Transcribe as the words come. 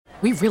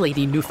We really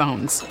need new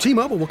phones.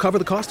 T-Mobile will cover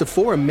the cost of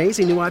 4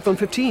 amazing new iPhone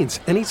 15s,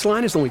 and each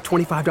line is only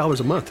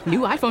 $25 a month. New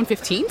iPhone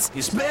 15s?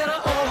 It's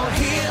better over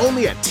here.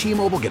 Only at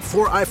T-Mobile, get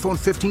 4 iPhone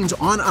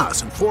 15s on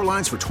us and 4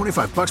 lines for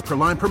 $25 per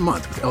line per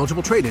month with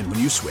eligible trade-in when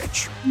you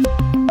switch.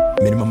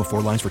 Minimum of 4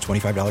 lines for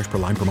 $25 per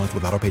line per month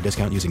with autopay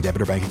discount using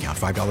debit or bank account.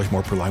 $5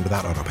 more per line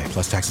without autopay,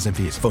 plus taxes and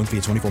fees. Phone fee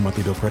at 24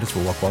 monthly bill credits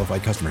for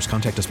well-qualified customers.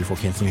 Contact us before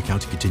canceling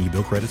account to continue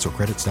bill credits or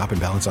credit stop and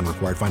balance on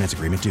required finance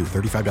agreement due.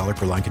 $35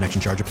 per line connection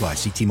charge applies.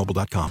 See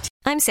T-Mobile.com.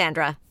 I'm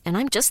Sandra, and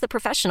I'm just the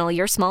professional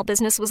your small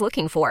business was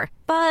looking for.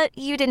 But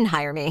you didn't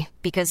hire me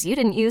because you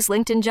didn't use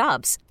LinkedIn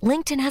Jobs.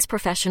 LinkedIn has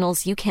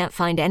professionals you can't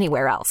find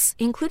anywhere else,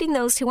 including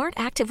those who aren't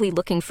actively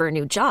looking for a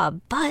new job,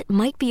 but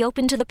might be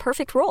open to the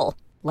perfect role,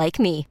 like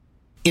me.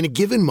 In a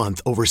given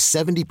month, over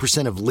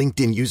 70% of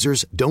LinkedIn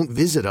users don't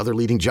visit other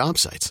leading job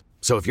sites.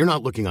 So if you're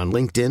not looking on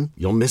LinkedIn,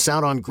 you'll miss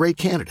out on great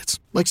candidates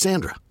like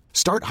Sandra.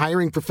 Start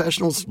hiring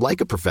professionals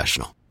like a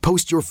professional.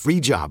 Post your free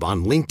job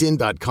on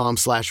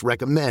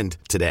linkedin.com/recommend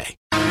today.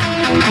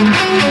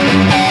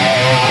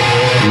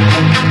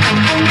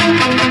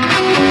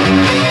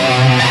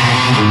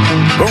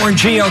 Boomer and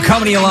Geo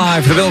coming to you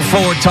live from the Bill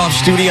Ford Tough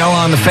Studio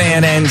on the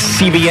Fan and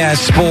CBS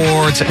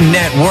Sports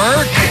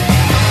Network.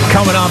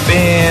 Coming up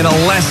in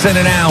less than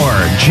an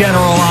hour,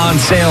 general on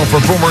sale for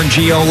Boomer and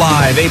Geo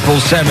Live,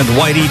 April 7th,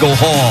 White Eagle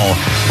Hall,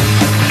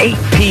 8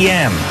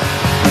 p.m.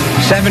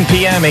 7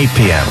 p.m., 8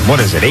 p.m. What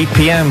is it, 8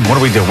 p.m.? What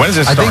do we do? When does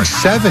it start? I think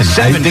 7.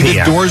 7 I think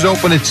p.m. the doors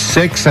open at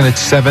 6 and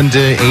it's 7 to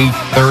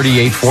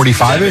 8:30,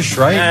 8:45-ish,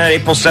 right?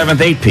 April 7th,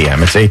 8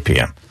 p.m. It's 8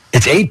 p.m.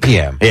 It's 8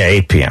 p.m. Yeah,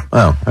 8 p.m.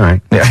 Oh, all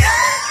right. Yeah.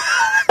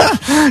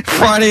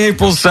 Friday,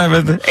 April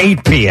 7th,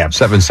 8 p.m.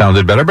 7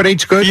 sounded better, but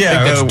 8's good.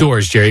 Yeah. That's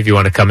doors, Jerry, if you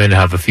want to come in and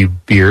have a few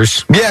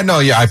beers. Yeah,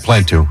 I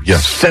plan to.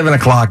 Yes. 7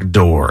 o'clock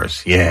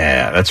doors.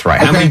 Yeah, that's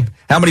right. Okay.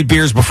 How many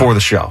beers before the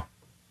show?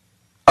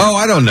 Oh,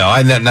 I don't know.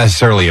 Not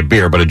necessarily a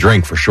beer, but a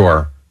drink for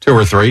sure. 2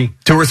 or 3.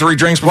 2 or 3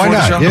 drinks before Why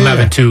not? the show? Yeah, I'm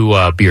having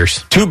 2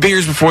 beers. 2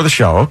 beers before the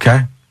show.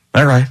 Okay.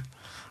 All right.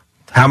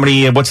 How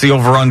many, what's the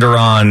over-under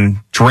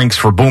on drinks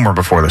for Boomer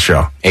before the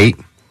show? 8.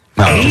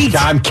 No, 8?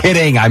 I'm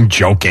kidding. I'm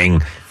joking.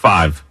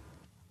 5.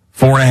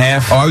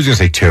 4.5? Oh, I was going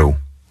to say 2.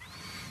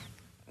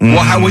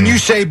 Well, when you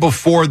say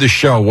before the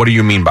show, what do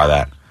you mean by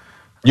that?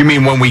 You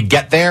mean when we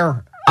get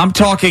there? I'm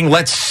talking,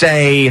 let's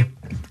say,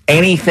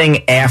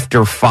 anything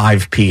after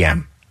 5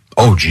 p.m.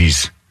 Oh,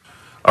 geez.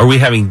 Are we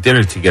having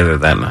dinner together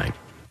that night?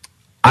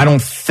 I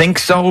don't think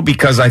so,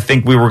 because I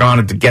think we were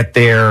going to get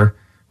there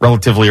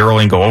relatively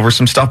early and go over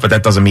some stuff, but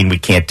that doesn't mean we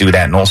can't do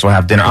that and also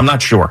have dinner. I'm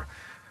not sure.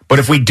 But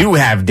if we do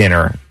have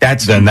dinner,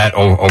 then that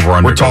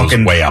over-under goes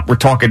way up. We're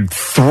talking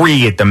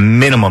 3 at the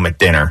minimum at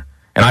dinner,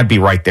 and I'd be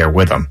right there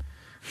with them.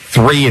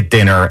 3 at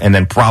dinner, and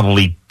then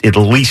probably at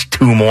least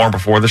 2 more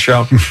before the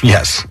show.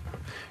 Yes.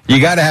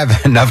 You got to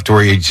have enough to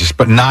where you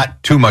but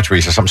not too much where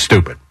you say something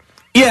stupid.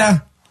 Yeah.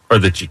 Or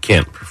that you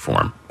can't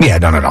perform. Yeah,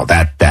 no.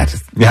 That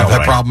you have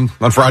that problem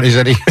on Fridays,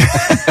 Eddie?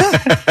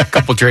 A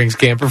couple drinks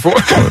can't perform.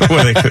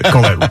 What do they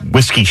call that?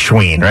 Whiskey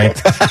Schween, right?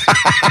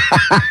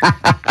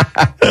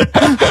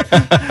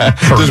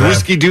 Does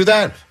whiskey do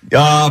that?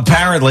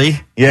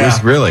 Apparently, yeah.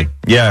 Really?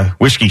 Yeah,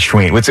 Whiskey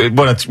Schween. It's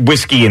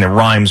whiskey and it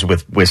rhymes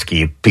with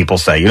whiskey, people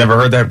say. You never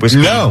heard that?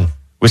 Whiskey? No.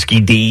 Whiskey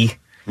D?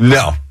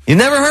 No. You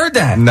never heard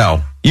that?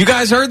 No. You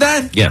guys heard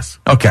that? Yes.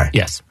 Okay.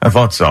 Yes. I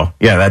thought so.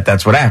 Yeah,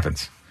 that's what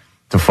happens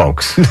to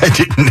folks. I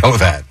didn't know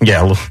that.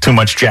 Yeah, a little too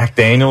much Jack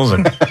Daniels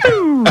and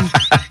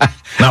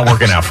not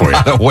working out for you.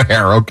 Not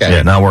aware, okay.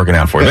 Yeah, not working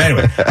out for you. But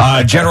anyway,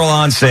 general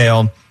on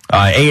sale,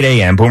 8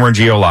 a.m., Boomer and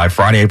Geo Live,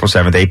 Friday, April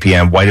 7th, 8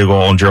 p.m., White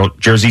Eagle in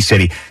Jersey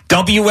City.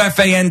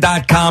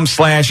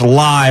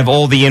 WFAN.com/live.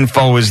 All the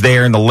info is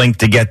there and the link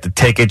to get the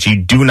tickets. You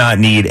do not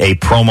need a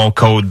promo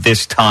code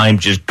this time.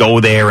 Just go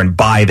there and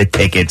buy the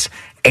tickets,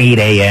 8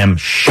 a.m.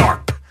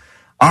 sharp.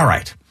 All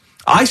right.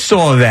 I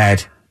saw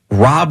that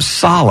Rob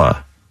Saleh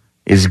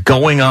is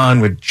going on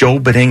with Joe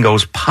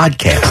Benigno's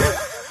podcast.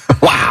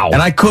 Wow.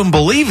 And I couldn't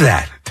believe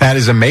that. That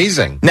is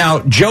amazing. Now,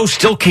 Joe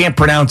still can't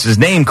pronounce his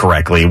name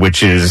correctly,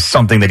 which is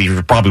something that he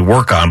should probably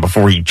work on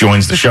before he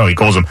joins the show. He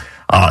calls him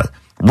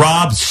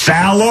Rob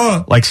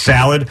Saleh, like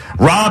salad.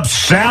 Rob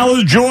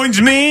Saleh joins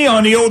me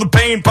on the The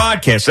Pain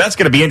podcast. So that's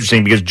going to be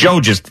interesting because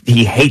Joe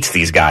he hates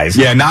these guys.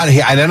 Yeah,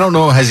 I don't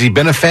know. Has he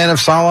been a fan of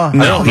Saleh?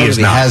 No, he is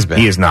not. He has been.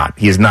 He is not.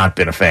 He has not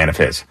been a fan of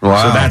his. Wow.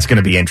 So that's going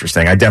to be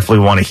interesting. I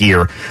definitely want to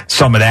hear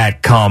some of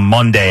that come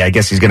Monday. I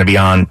guess he's going to be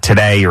on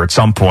today or at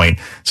some point.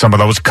 Some of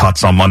those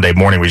cuts on Monday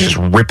morning was just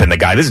ripping the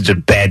guy. This is just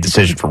a bad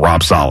decision for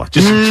Rob Saleh.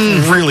 Just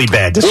really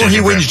bad decision. Or he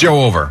wins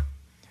Joe over.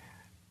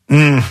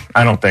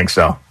 I don't think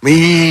so.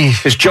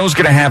 Because Joe's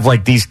going to have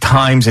like these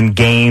times and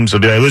games. He'll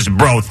be like, listen,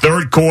 bro,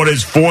 third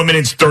quarter's 4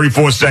 minutes,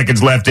 34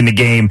 seconds left in the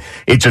game.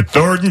 It's a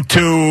 3rd and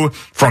 2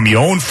 from your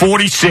own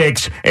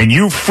 46, and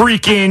you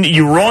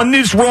run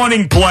this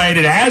running play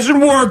that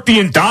hasn't worked the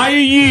entire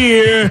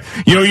year.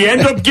 You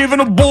end up giving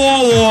a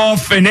ball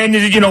off, and then,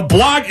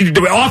 block.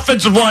 The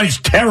offensive line is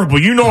terrible.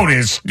 You know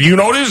this. Do you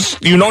know this?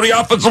 You know the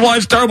offensive line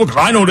is terrible?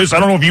 Because I know this. I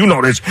don't know if you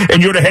know this.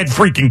 And you're the head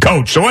freaking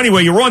coach. So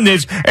anyway, you run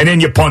this, and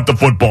then you punt the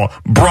football.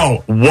 Bro,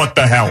 bro, what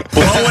the hell?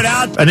 Blow it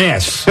out an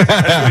ass. That's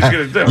what he's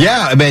going to do.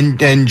 Yeah,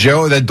 and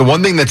Joe, the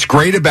one thing that's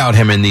great about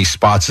him in these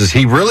spots is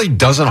he really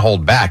doesn't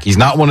hold back. He's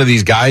not one of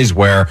these guys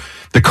where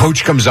the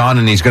coach comes on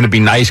and he's going to be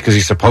nice because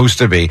he's supposed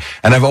to be.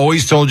 And I've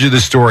always told you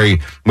the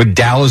story with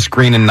Dallas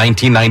Green in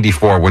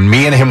 1994 when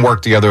me and him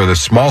worked together at a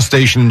small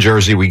station in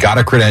Jersey. We got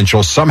a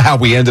credential. Somehow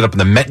we ended up in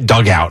the Met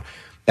dugout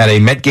at a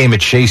Met game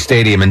at Shea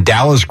Stadium, and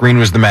Dallas Green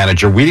was the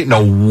manager. We didn't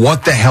know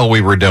what the hell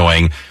we were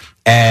doing.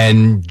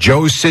 And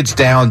Joe sits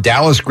down.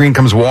 Dallas Green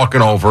comes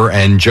walking over,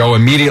 and Joe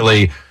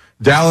immediately,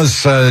 Joe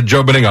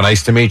Benigno,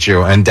 nice to meet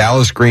you. And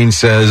Dallas Green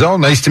says, oh,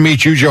 nice to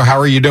meet you, Joe. How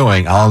are you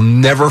doing? I'll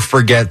never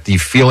forget the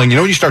feeling. You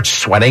know when you start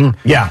sweating?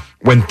 Yeah.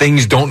 When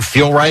things don't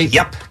feel right?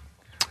 Yep.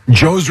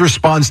 Joe's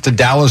response to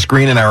Dallas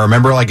Green, and I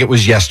remember like it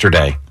was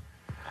yesterday,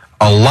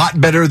 a lot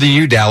better than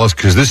you, Dallas,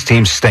 because this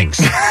team stinks.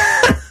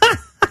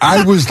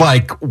 I was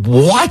like,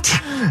 what?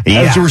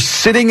 Yeah. As we're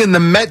sitting in the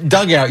Met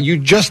dugout, you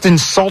just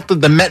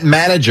insulted the Met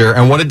manager.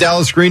 And what did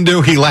Dallas Green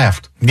do? He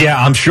laughed. Yeah,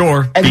 I'm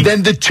sure. And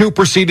then the two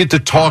proceeded to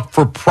talk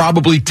for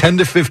probably 10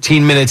 to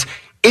 15 minutes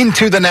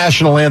into the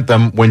national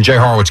anthem when Jay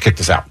Horowitz kicked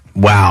us out.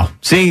 Wow.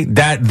 See,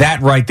 that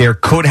right there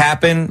could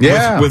happen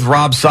with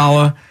Rob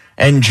Saleh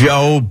and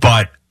Joe,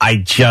 but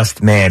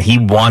he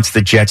wants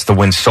the Jets to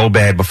win so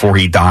bad before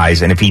he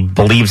dies. And if he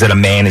believes that a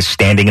man is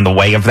standing in the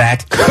way of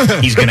that,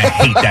 he's going to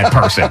hate that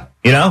person.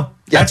 You know?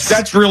 Yes.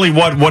 That's really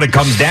what it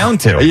comes down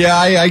to. Yeah,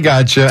 I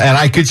gotcha. And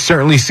I could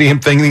certainly see him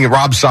thinking that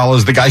Rob Saleh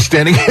is the guy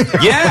standing in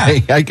there. Yeah.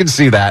 I can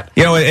see that.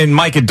 You know, and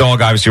Mike and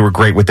Dog obviously were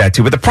great with that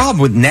too. But the problem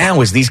with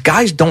now is these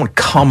guys don't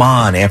come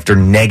on after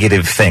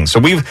negative things. So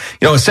we've,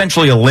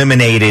 essentially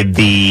eliminated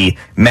the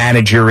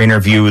manager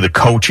interview, the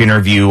coach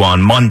interview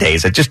on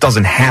Mondays. It just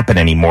doesn't happen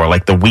anymore,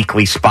 like the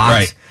weekly spots.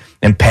 Right.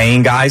 And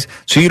paying guys.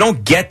 So you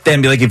don't get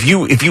them. Like if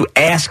you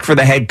ask for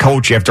the head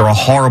coach after a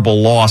horrible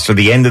loss or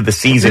the end of the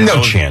season,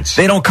 no chance.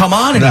 They don't come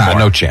on anymore.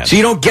 No chance. So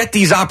you don't get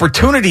these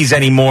opportunities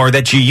anymore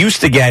that you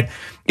used to get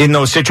in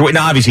those situations.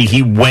 Now, obviously,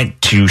 he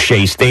went to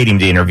Shea Stadium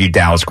to interview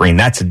Dallas Green.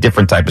 That's a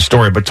different type of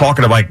story. But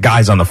talking to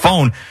guys on the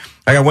phone,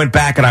 I went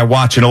back and I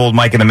watched an old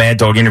Mike and the Mad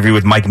Dog interview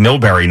with Mike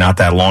Milbury not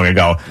that long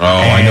ago. Oh,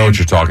 I know what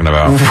you're talking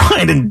about.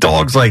 Right, and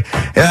Dog's like,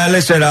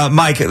 listen,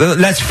 Mike,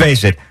 let's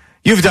face it.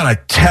 You've done a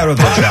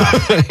terrible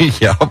job.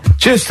 Yep.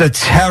 Just a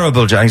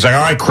terrible job. He's like,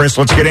 all right, Chris,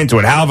 let's get into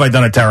it. How have I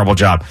done a terrible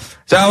job?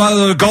 So,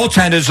 the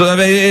goaltenders,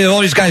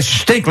 all these guys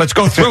stink. Let's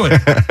go through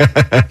it.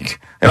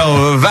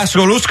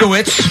 Vasko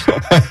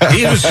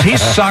Luskowitz, he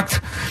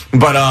sucked.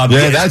 But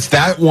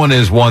that one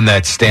is one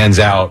that stands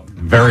out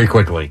very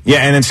quickly. Yeah,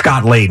 and then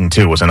Scott Layden,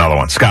 too, was another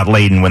one. Scott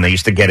Layden, when they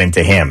used to get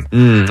into him.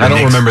 I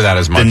don't remember that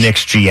as much. The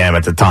Knicks GM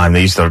at the time,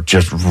 they used to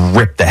just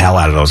rip the hell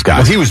out of those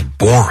guys. Well, he was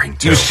boring,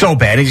 too. He was so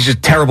bad. He's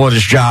just terrible at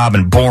his job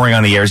and boring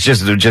on the air. It's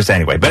just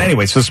anyway. But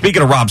anyway, so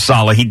speaking of Rob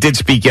Saleh, he did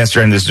speak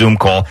yesterday in this Zoom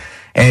call.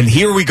 And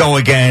here we go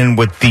again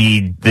with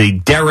the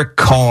Derek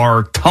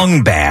Carr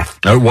tongue bath.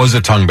 It was a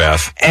tongue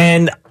bath.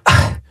 And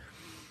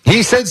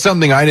he said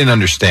something I didn't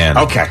understand.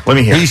 Okay, let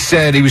me hear. He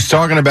said he was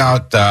talking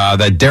about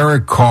that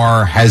Derek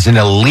Carr has an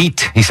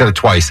elite, he said it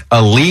twice,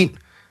 elite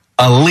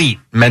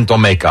mental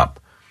makeup.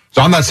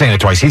 So I'm not saying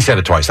it twice. He said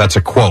it twice. That's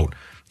a quote.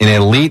 An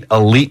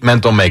elite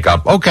mental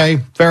makeup. Okay,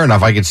 fair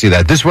enough. I can see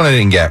that. This one I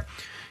didn't get.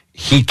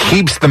 He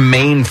keeps the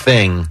main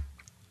thing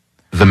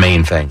the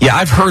main thing. Yeah,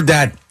 I've heard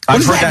that.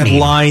 I've heard that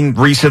line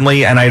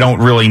recently, and I don't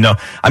really know.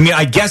 I mean,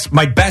 I guess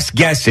my best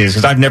guess is,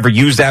 because I've never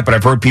used that, but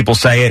I've heard people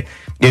say it,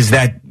 is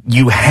that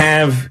you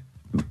have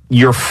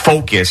your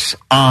focus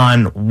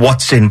on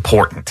what's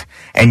important,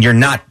 and you're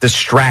not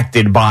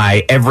distracted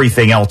by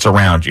everything else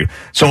around you.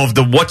 So if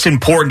what's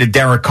important to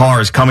Derek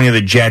Carr is coming to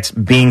the Jets,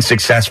 being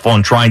successful,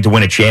 and trying to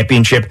win a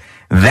championship,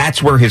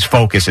 that's where his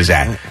focus is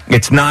at.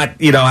 It's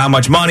not, how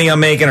much money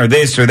I'm making, or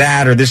this or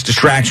that, or this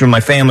distraction with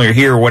my family, or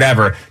here, or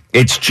whatever.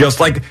 It's just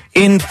like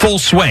in full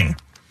swing.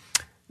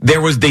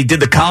 They did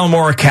the Colin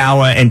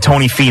Morikawa and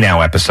Tony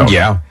Finau episode.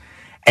 Yeah.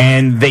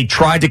 And they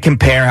tried to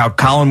compare how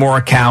Colin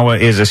Morikawa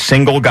is a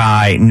single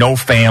guy, no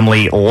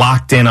family,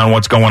 locked in on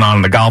what's going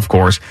on the golf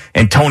course.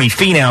 And Tony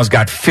Finau's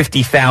got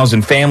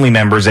 50,000 family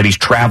members that he's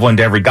traveling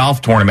to every golf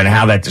tournament, and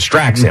how that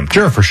distracts him.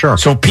 Sure, for sure.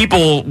 So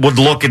people would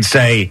look and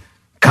say,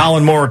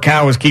 Colin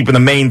Morikawa is keeping the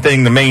main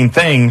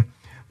thing,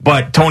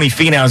 but Tony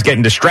Finau is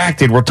getting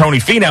distracted, where Tony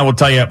Finau will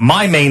tell you,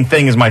 my main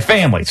thing is my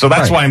family. So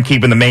that's why I'm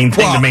keeping the main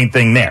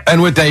thing there.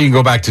 And with that, you can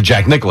go back to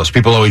Jack Nicklaus.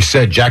 People always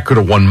said Jack could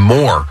have won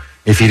more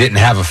if he didn't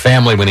have a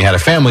family when he had a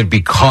family,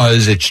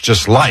 because it's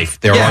just life.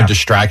 There are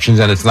distractions,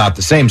 and it's not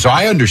the same. So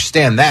I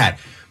understand that.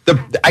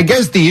 I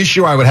guess the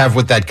issue I would have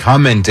with that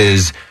comment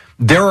is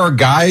there are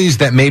guys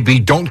that maybe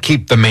don't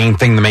keep the main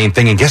thing,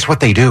 and guess what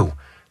they do?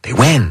 They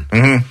win.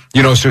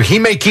 Mm-hmm. So he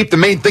may keep the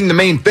main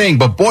thing,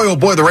 but boy, oh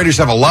boy, the Raiders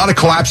have a lot of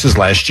collapses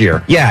last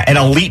year. Yeah, an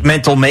elite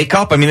mental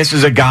makeup. I mean, this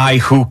is a guy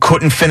who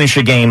couldn't finish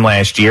a game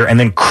last year and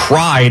then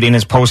cried in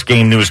his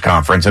post-game news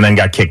conference and then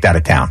got kicked out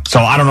of town. So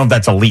I don't know if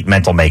that's elite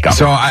mental makeup.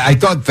 So I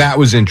thought that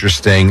was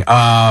interesting.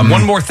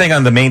 One more thing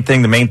on the main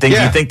thing. Yeah.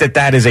 Do you think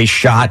that is a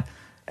shot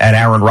at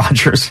Aaron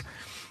Rodgers?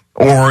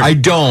 Or I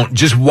don't.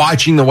 Just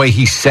watching the way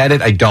he said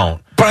it, I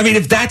don't. But I mean,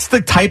 if that's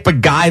the type of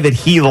guy that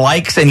he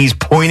likes and he's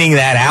pointing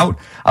that out,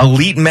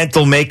 elite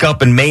mental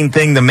makeup and main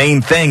thing,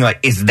 like,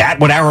 is that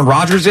what Aaron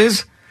Rodgers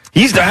is?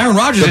 Aaron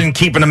Rodgers isn't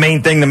keeping the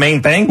main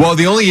thing. Well,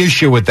 the only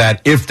issue with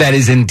that, if that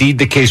is indeed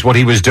the case, what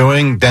he was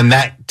doing, then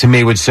that to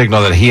me would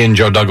signal that he and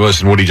Joe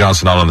Douglas and Woody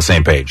Johnson are on the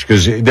same page.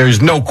 Because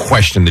there's no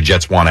question the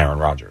Jets want Aaron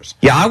Rodgers.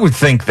 Yeah, I would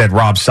think that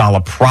Rob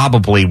Saleh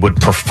probably would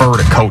prefer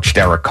to coach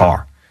Derek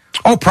Carr.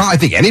 Oh, I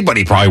think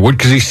anybody probably would,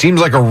 because he seems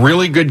like a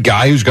really good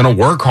guy who's going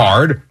to work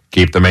hard,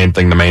 keep the main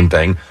thing,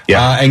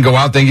 and go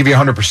out there and give you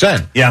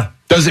 100%. Yeah.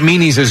 Doesn't mean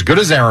he's as good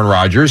as Aaron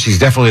Rodgers. He's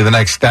definitely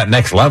that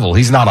next level.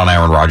 He's not on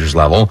Aaron Rodgers'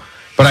 level.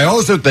 But I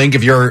also think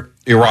if you're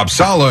Rob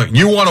Saleh,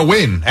 you want to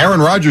win. Aaron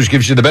Rodgers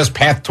gives you the best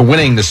path to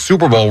winning the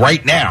Super Bowl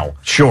right now.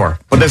 Sure.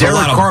 But there's Derek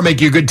Carr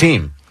make you a good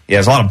team. Yeah,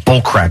 there's a lot of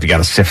bull crap you got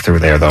to sift through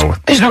there, though.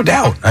 There's no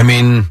doubt. I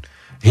mean,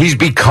 he's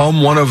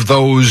become one of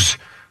those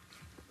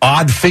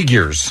odd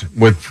figures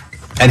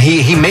and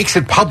he makes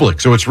it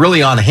public, so it's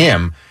really on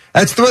him.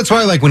 That's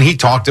why, like, when he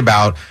talked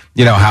about,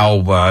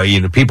 how,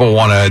 people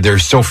they're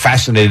so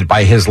fascinated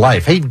by his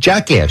life. Hey,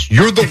 jackass,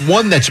 you're the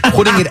one that's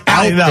putting it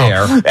out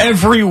there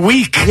every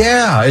week.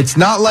 Yeah, it's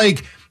not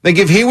like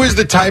if he was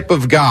the type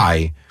of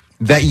guy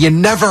that you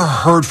never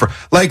heard from,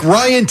 like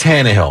Ryan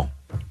Tannehill.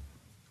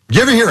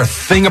 You ever hear a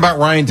thing about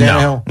Ryan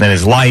Tannehill? No. And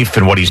his life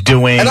and what he's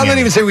doing. And I'm not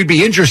even saying we'd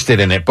be interested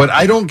in it, but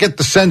I don't get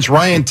the sense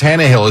Ryan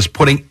Tannehill is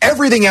putting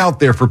everything out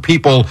there for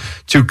people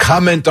to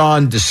comment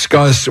on,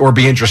 discuss, or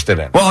be interested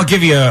in. Well, I'll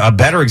give you a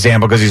better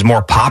example because he's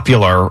more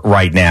popular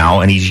right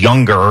now and he's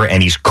younger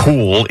and he's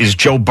cool, is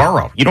Joe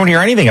Burrow. You don't hear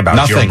anything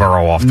about Joe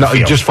Burrow off the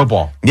field. Just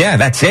football. Yeah,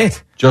 that's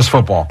it. Just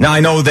football. Now, I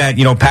know that,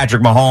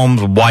 Patrick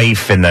Mahomes'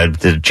 wife and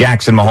the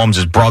Jackson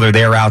Mahomes' brother,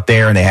 they're out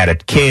there and they had a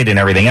kid and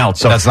everything else.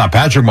 So that's not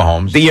Patrick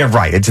Mahomes. Yeah,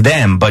 right. It's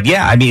them. But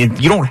yeah, I mean,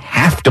 you don't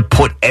have to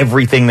put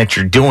everything that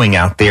you're doing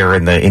out there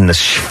in the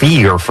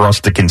sphere for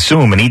us to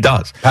consume, and he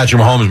does. Patrick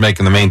Mahomes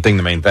making the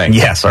main thing.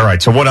 Yes. All right.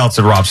 So what else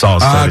did Rob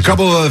Saleh say? A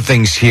couple of other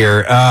things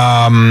here.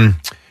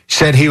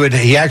 Said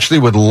he actually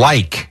would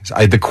like,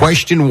 the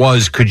question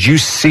was, could you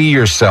see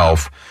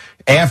yourself,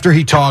 after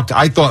he talked,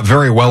 I thought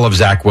very well of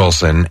Zach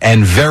Wilson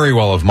and very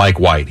well of Mike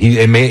White.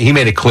 He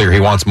made it clear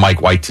he wants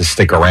Mike White to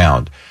stick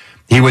around.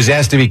 He was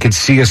asked if he could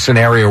see a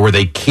scenario where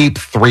they keep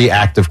 3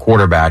 active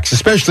quarterbacks,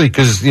 especially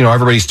because,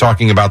 everybody's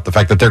talking about the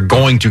fact that they're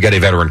going to get a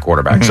veteran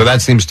quarterback. Mm-hmm. So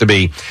that seems to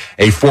be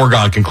a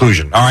foregone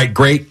conclusion. All right,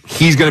 great.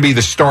 He's going to be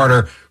the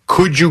starter.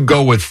 Could you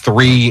go with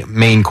 3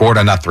 main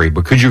not 3,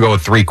 but could you go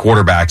with 3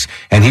 quarterbacks?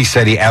 And he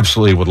said he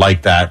absolutely would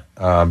like that.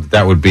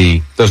 That would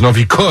be, doesn't know if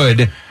he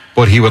could,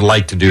 but he would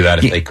like to do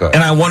that if they could.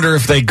 And I wonder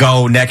if they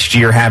go next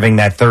year having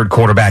that 3rd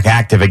quarterback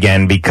active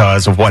again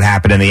because of what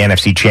happened in the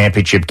NFC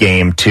Championship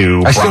game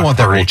to I still want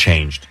that rule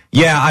changed.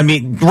 Yeah, I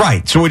mean,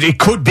 right. So it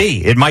could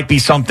be. It might be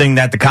something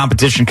that the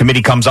competition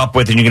committee comes up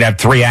with, and you can have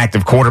 3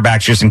 active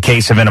quarterbacks just in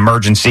case of an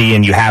emergency,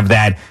 and you have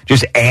that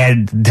just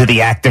add to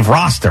the active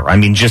roster. I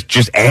mean,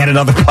 just add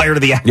another player to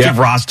the active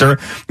roster,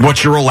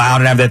 what you're allowed,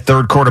 and have that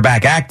 3rd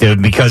quarterback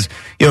active because,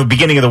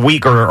 beginning of the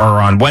week or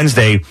on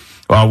Wednesday,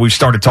 we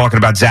started talking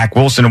about Zach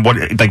Wilson and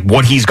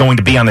what he's going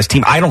to be on this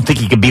team. I don't think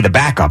he could be the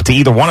backup to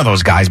either one of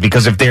those guys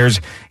because if there's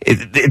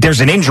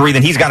an injury,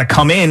 then he's got to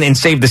come in and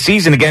save the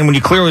season again when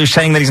you clearly are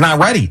saying that he's not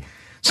ready.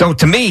 So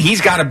to me,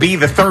 he's got to be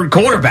the 3rd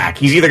quarterback.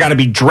 He's either got to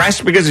be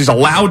dressed because he's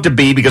allowed to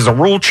be because the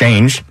rule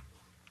changed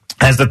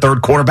as the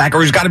 3rd quarterback, or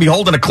he's got to be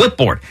holding a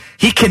clipboard.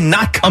 He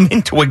cannot come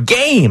into a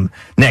game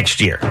next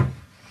year.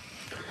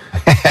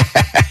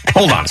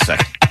 Hold on a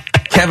second.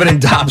 Kevin in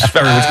Dobbs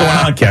Ferry. What's going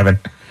on, Kevin?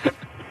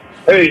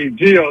 Hey,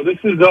 Gio, this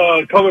is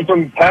coming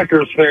from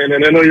Packers fan,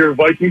 and I know you're a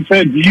Vikings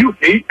fan. Do you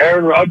hate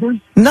Aaron Rodgers?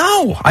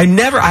 No,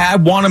 I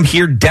want him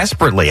here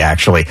desperately,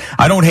 actually.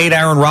 I don't hate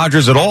Aaron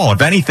Rodgers at all.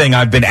 If anything,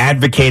 I've been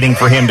advocating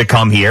for him to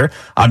come here.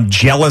 I'm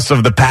jealous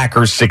of the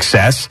Packers'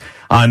 success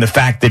and the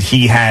fact that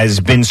he has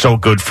been so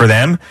good for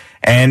them.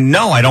 And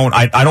no, I don't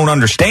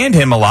understand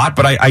him a lot,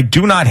 but I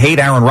do not hate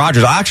Aaron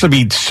Rodgers. I'll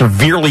actually be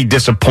severely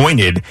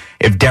disappointed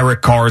if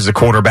Derek Carr is the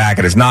quarterback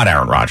and it's not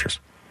Aaron Rodgers.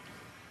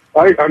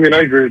 I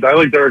agree with that. I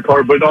like Derek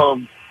Carr, but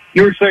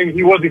you were saying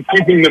he wasn't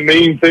keeping the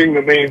main thing.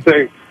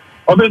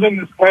 Other than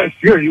this past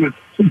year, he was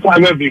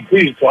 2-time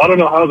MVP, so I don't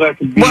know how that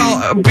could be.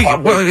 Well,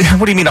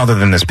 what do you mean other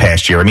than this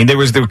past year? I mean, there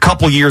were a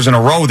couple years in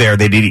a row there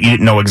you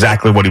didn't know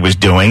exactly what he was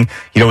doing.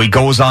 He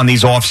goes on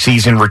these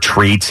off-season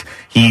retreats.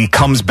 He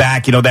comes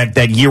back,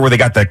 that year where they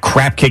got the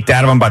crap kicked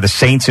out of him by the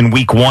Saints in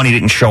week 1. He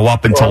didn't show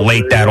up until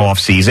late that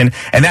off-season,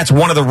 and that's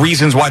one of the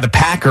reasons why the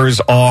Packers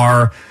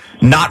are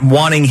not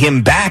wanting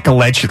him back,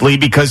 allegedly,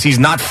 because he's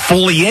not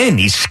fully in.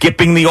 He's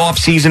skipping the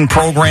off-season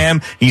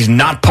program. He's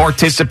not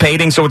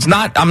participating. So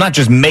I'm not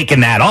just making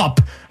that up.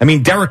 I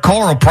mean, Derek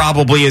Carr will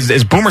probably,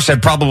 as Boomer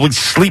said, probably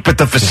sleep at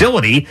the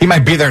facility. He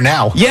might be there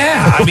now.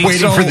 Yeah. I mean,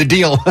 waiting for the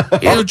deal.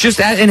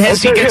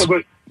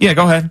 Yeah,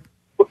 go ahead.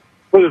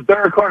 But if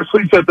Derek Carr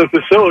sleeps at the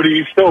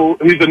facility,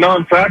 he's a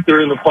non-factor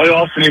in the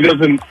playoffs, and he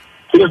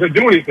doesn't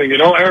do anything.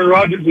 Aaron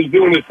Rodgers is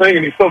doing his thing,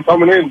 and he's still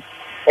coming in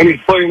and he's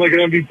playing like an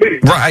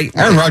MVP. Right.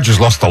 Aaron Rodgers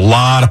lost a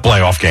lot of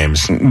playoff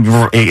games.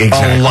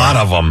 Exactly. A lot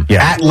of them.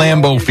 Yeah. At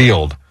Lambeau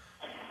Field.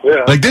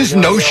 Yeah. Like this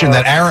notion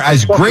that Aaron,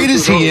 as great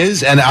as he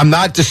is, and I'm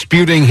not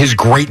disputing his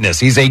greatness,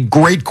 he's a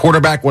great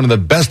quarterback, one of the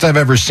best I've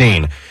ever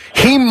seen.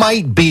 He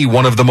might be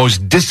one of the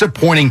most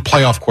disappointing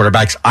playoff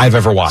quarterbacks I've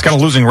ever watched. He's got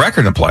a losing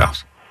record in the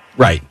playoffs.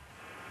 Right.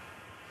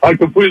 I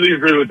completely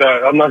agree with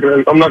that. I'm not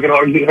gonna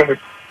argue that.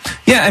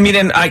 Yeah, I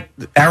mean,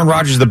 Aaron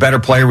Rodgers is the better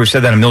player. We've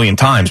said that a million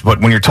times.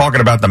 But when you're talking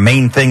about the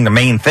main thing,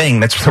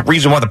 that's the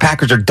reason why the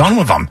Packers are done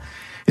with him.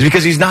 Is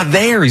because he's not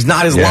there. He's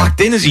not as locked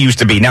in as he used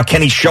to be. Now,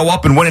 can he show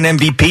up and win an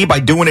MVP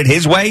by doing it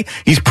his way?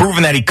 He's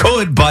proven that he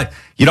could, but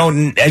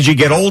as you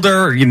get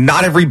older,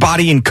 not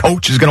everybody in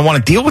coach is going to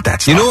want to deal with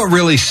that stuff. You know what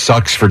really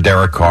sucks for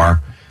Derek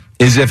Carr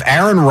is if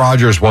Aaron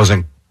Rodgers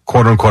wasn't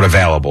quote unquote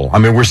available. I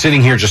mean, we're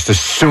sitting here just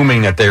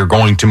assuming that they're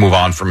going to move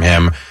on from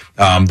him,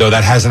 though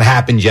that hasn't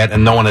happened yet,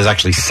 and no one has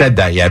actually said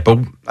that yet. But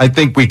I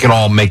think we can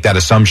all make that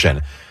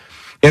assumption.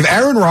 If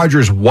Aaron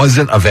Rodgers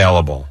wasn't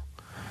available,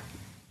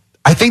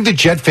 I think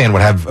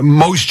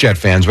most Jet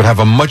fans would have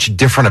a much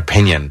different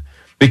opinion,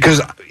 because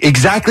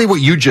exactly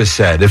what you just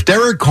said. If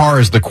Derek Carr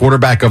is the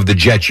quarterback of the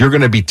Jets, you're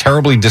going to be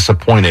terribly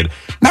disappointed.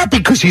 Not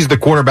because he's the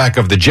quarterback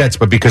of the Jets,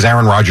 but because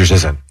Aaron Rodgers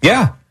isn't.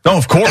 Yeah. No,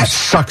 of course. That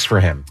sucks for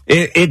him.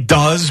 It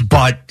does,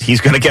 but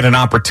he's going to get an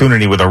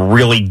opportunity with a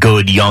really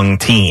good young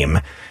team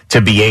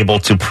to be able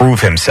to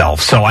prove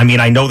himself. So, I mean,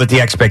 I know that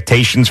the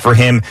expectations for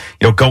him,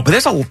 but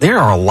there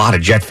are a lot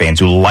of Jet fans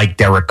who like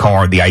Derek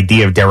Carr, the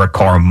idea of Derek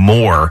Carr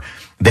more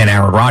than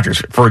Aaron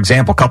Rodgers. For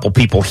example, a couple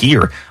people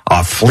here,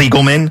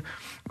 Fliegelman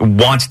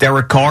wants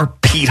Derek Carr.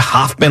 Pete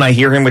Hoffman, I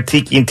hear him with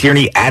Tiki and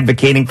Tierney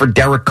advocating for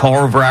Derek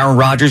Carr over Aaron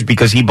Rodgers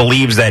because he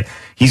believes that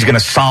he's going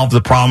to solve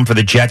the problem for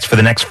the Jets for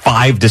the next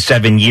 5 to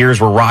 7 years,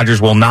 where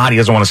Rodgers will not. He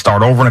doesn't want to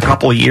start over in a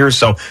couple of years.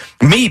 So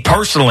me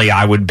personally,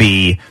 I would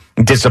be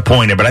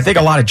disappointed, but I think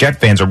a lot of Jet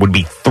fans would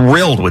be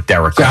thrilled with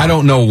Derek Carr. I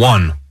don't know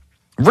one.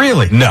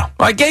 Really? No.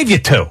 I gave you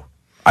 2.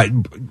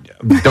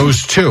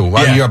 Those 2.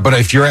 Yeah. But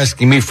if you're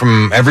asking me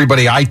from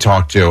everybody I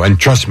talk to, and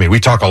trust me, we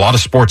talk a lot of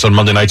sports on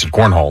Monday nights at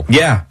Cornhole.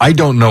 Yeah. I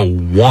don't know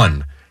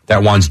one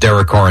that wants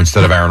Derek Carr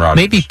instead of Aaron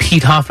Rodgers. Maybe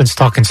Pete Hoffman's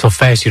talking so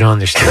fast you don't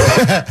understand.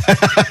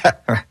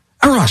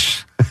 Aaron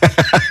Rodgers,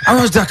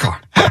 Derek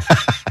Carr.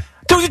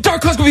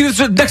 Derek Carr's going to be here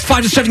the next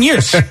 5 to 7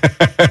 years. Aaron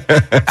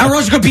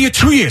Rodgers is going to be here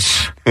 2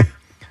 years.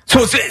 So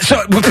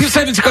when people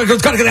say it's got to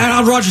get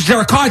Aaron Rodgers,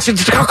 Derek Carr, it's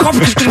Derek Carr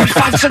because it's going to be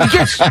 5 to 7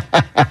 years.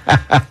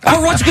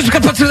 Aaron Rodgers is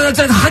going to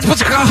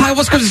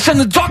send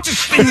the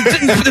doctors in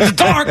the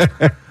dark.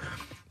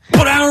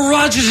 But Aaron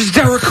Rodgers is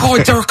Derek Carr.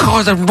 Derek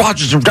Carr is Aaron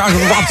Rodgers and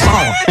Rob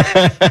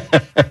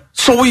Saleh.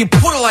 So when you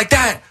put it like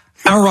that,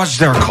 Aaron Rodgers,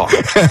 Derek Carr.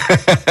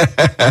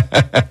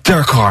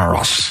 Derek Carr, Aaron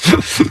Rodgers.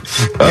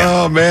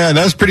 Oh, man,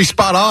 that's pretty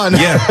spot on.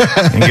 Yeah,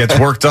 he gets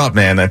worked up,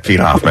 man, that Pete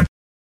Hoffman.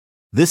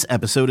 This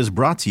episode is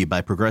brought to you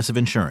by Progressive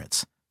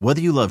Insurance. Whether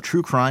you love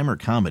true crime or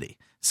comedy,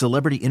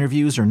 celebrity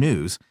interviews or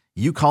news,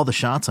 you call the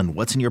shots on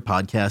what's in your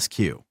podcast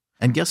queue.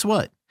 And guess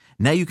what?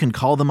 Now you can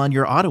call them on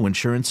your auto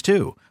insurance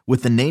too,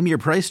 with the Name Your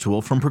Price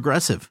tool from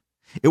Progressive.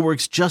 It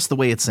works just the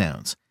way it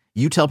sounds.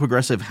 You tell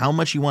Progressive how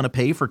much you want to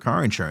pay for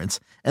car insurance,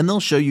 and they'll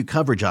show you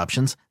coverage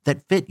options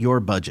that fit your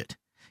budget.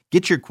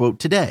 Get your quote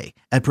today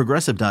at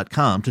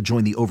Progressive.com to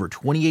join the over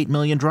 28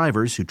 million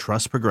drivers who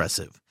trust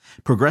Progressive.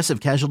 Progressive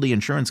Casualty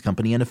Insurance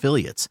Company and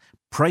Affiliates.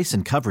 Price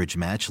and coverage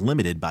match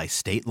limited by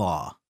state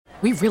law.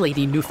 We really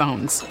need new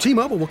phones.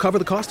 T-Mobile will cover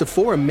the cost of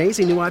 4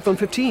 amazing new iPhone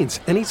 15s,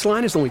 and each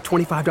line is only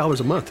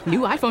 $25 a month. New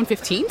iPhone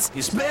 15s?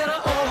 It's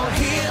better over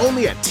here.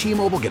 Only at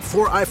T-Mobile, get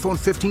 4 iPhone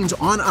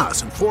 15s on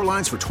us and 4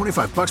 lines for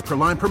 $25 per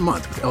line per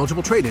month with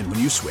eligible trade-in when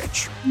you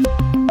switch.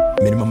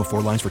 Minimum of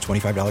 4 lines for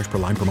 $25 per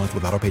line per month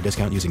with autopay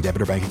discount using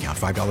debit or bank account.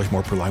 $5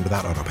 more per line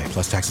without autopay,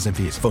 plus taxes and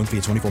fees. Phone fee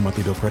at 24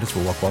 monthly bill credits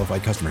for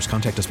well-qualified customers.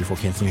 Contact us before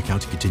canceling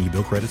account to continue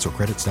bill credits or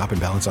credit stop and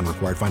balance on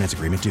required finance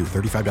agreement due.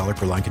 $35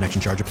 per line connection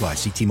charge applies.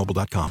 See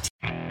T-Mobile.com.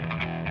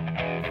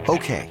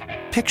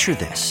 Okay, picture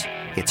this.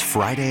 It's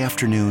Friday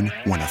afternoon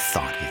when a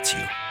thought hits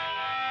you.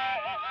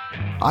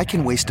 I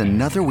can waste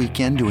another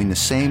weekend doing the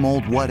same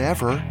old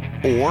whatever,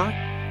 or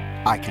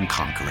I can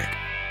conquer it.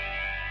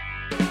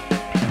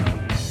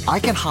 I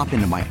can hop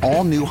into my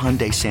all-new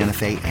Hyundai Santa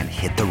Fe and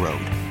hit the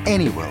road.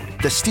 Any road.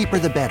 The steeper,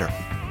 the better.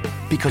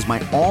 Because my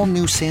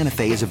all-new Santa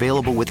Fe is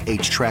available with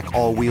H-Track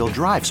all-wheel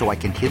drive, so I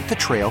can hit the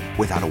trail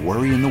without a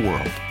worry in the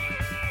world.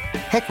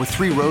 Heck, with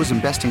 3 rows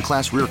and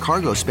best-in-class rear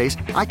cargo space,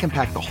 I can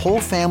pack the whole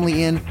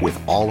family in with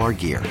all our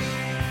gear.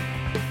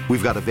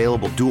 We've got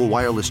available dual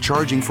wireless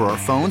charging for our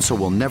phones, so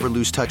we'll never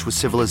lose touch with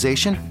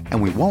civilization,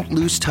 and we won't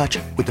lose touch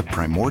with the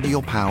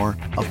primordial power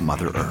of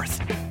Mother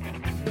Earth.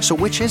 So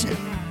which is it?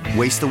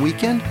 Waste the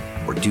weekend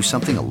or do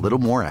something a little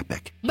more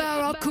epic?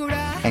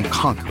 And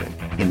conquer it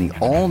in the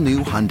all-new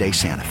Hyundai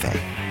Santa Fe.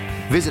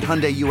 Visit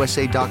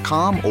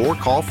HyundaiUSA.com or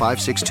call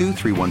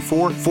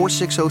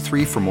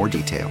 562-314-4603 for more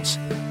details.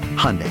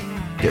 Hyundai,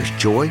 there's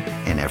joy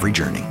in every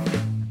journey.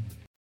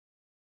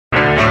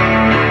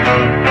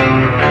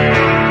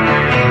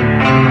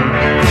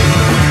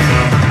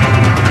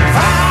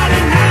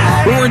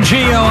 We're in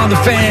Gio on the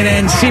Fan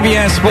and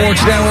CBS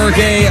Sports Network.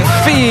 A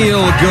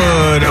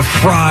feel-good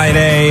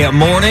Friday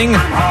morning.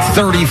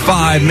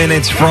 35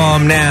 minutes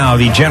from now,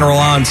 the general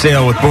on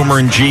sale with Boomer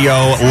and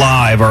Gio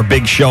live. Our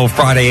big show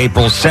Friday,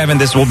 April 7th.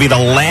 This will be the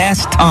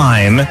last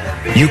time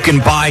you can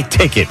buy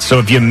tickets. So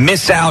if you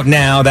miss out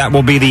now, that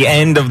will be the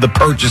end of the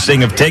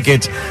purchasing of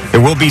tickets.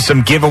 There will be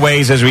some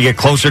giveaways as we get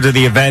closer to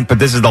the event, but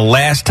this is the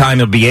last time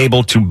you'll be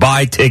able to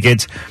buy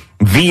tickets.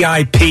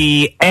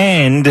 VIP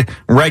and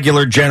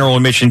regular general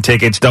admission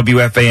tickets.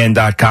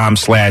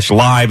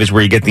 WFAN.com/live is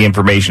where you get the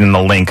information and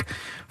the link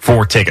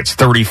for tickets.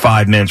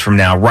 35 minutes from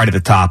now, right at the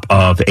top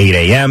of 8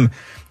 a.m.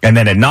 And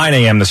then at 9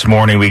 a.m. this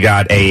morning, we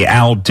got a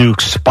Al Duke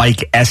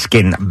Spike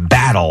Eskin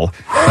battle.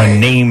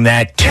 Name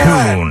that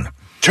tune.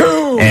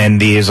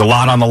 And there's a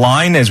lot on the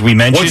line, as we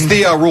mentioned. What's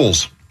the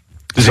rules?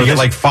 Does he get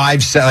like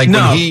 5 sets? Like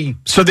no. When he...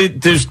 So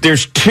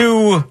there's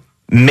two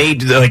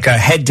made like a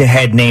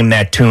head-to-head name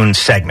that tune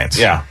segments.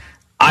 Yeah.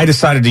 I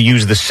decided to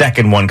use the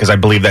second one because I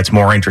believe that's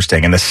more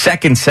interesting. And the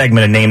second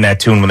segment of Name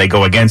That Tune when they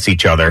go against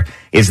each other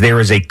is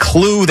there is a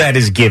clue that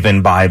is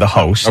given by the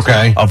host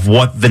of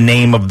what the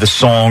name of the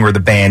song or the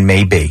band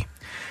may be.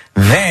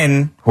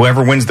 Then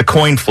whoever wins the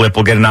coin flip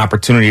will get an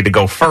opportunity to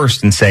go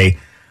first and say,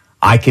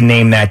 I can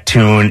name that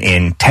tune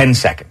in 10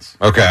 seconds.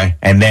 Okay.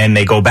 And then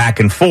they go back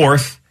and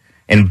forth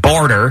and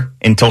barter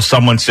until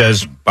someone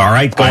says, all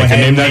right, go ahead. I can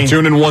name that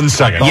tune in 1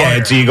 second.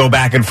 Yeah, so you go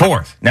back and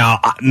forth.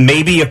 Now,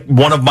 maybe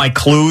one of my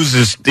clues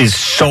is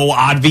so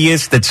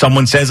obvious that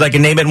someone says I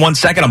can name it in 1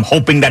 second. I'm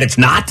hoping that it's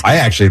not. I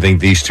actually think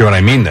these two, and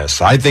I mean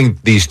this, I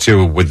think these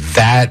two, with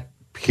that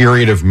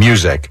period of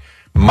music,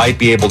 might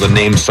be able to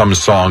name some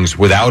songs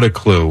without a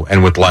clue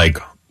and with like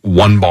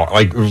one bar.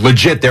 Like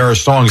legit, there are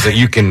songs that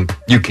you can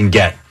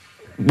get.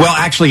 Well,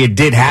 actually, it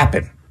did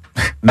happen.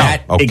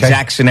 That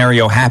exact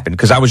scenario happened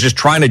because I was just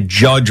trying to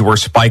judge where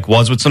Spike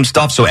was with some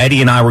stuff. So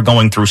Eddie and I were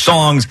going through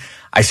songs.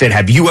 I said,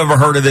 have you ever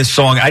heard of this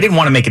song? I didn't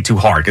want to make it too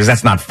hard because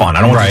that's not fun.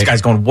 I don't want these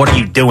guys going, what are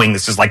you doing?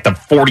 This is like the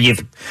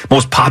 40th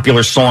most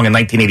popular song in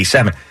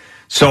 1987.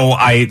 So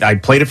I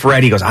played it for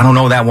Eddie. He goes, I don't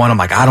know that one. I'm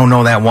like, I don't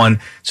know that one.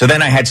 So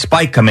then I had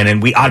Spike come in,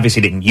 and we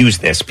obviously didn't use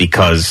this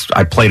because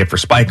I played it for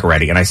Spike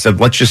already. And I said,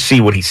 let's just see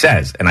what he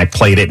says. And I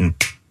played it in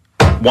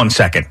 1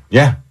 second.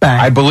 Yeah,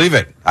 I believe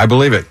it. I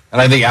believe it.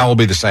 And I think Al will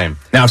be the same.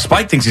 Now,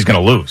 Spike thinks he's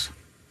going to lose.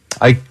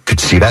 I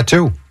could see that,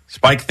 too.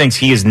 Spike thinks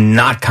he is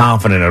not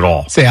confident at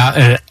all. See,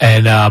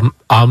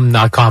 I'm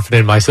not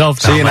confident myself.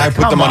 See, and I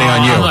put the money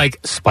on you. I'm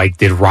like, Spike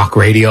did rock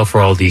radio for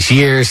all these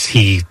years.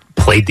 He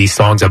played these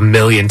songs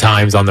 1,000,000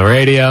 times on the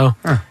radio.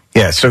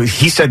 Yeah, so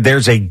he said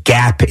there's a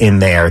gap in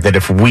there that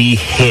if we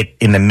hit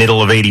in the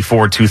middle of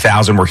 84,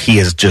 2000, where he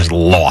has just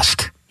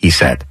lost, he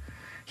said.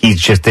 He's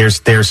just,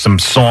 there's some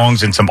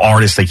songs and some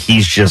artists that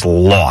he's just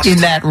lost. In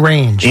that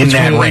range. In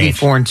that range.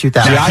 84 and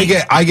 2000. See,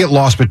 I get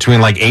lost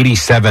between like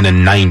 87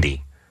 and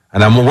 90.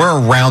 And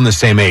we're around the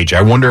same age.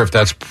 I wonder if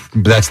that's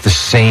the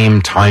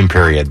same time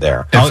period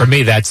there. And for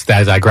me, that's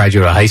I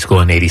graduated high school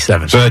in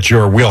 87. So that's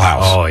your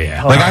wheelhouse. Oh,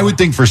 yeah. Like I would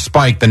think for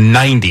Spike, the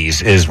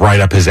 90s is right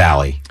up his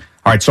alley.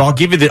 All right, so I'll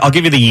give you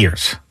the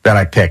years that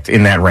I picked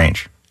in that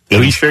range.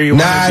 Are you sure you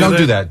want to don't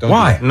do that.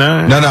 Why?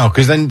 No,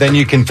 because then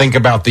you can think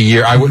about the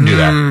year. I wouldn't do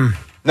that.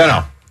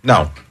 No.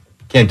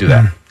 Can't do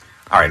that.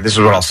 All right, this is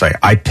what I'll say.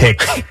 I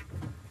picked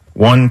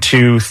 1,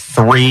 2,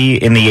 3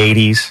 in the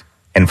 80s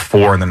and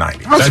 4 in the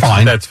 90s. That's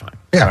fine. That's fine.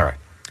 Yeah. All right.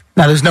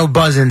 Now, there's no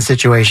buzz-in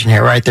situation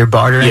here, right? They're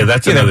bartering. Yeah,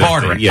 that's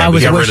another thing. Yeah,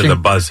 we got rid of the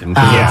buzz-in.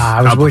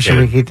 I was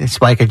wishing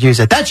Spike could use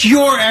it. That's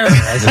your error.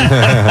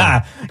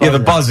 Yeah, the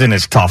buzz-in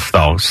is tough,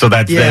 though. So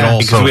that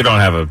also... Because we don't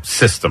have a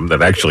system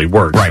that actually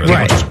works.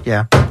 Right.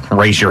 Yeah.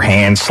 Raise your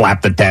hand,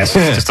 slap the desk.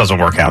 It just doesn't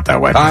work out that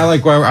way. I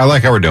like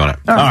how we're doing it.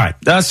 All right.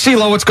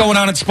 CeeLo, what's going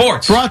on in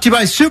sports? Brought to you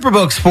by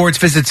Superbook Sports.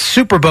 Visit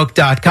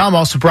superbook.com.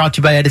 Also brought to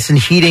you by Edison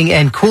Heating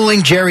and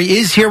Cooling. Jerry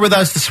is here with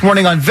us this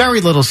morning on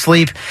very little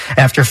sleep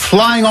after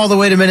flying all the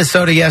way to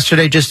Minnesota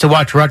yesterday just to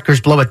watch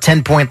Rutgers blow a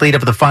 10-point lead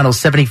over the final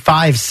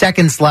 75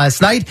 seconds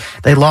last night.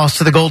 They lost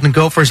to the Golden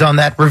Gophers on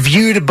that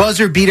reviewed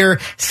buzzer beater,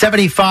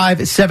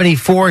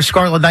 75-74.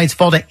 Scarlet Knights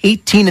fall to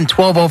 18 and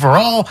 12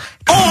 overall.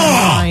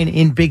 9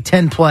 in Big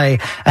Ten play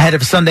ahead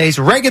of Sunday's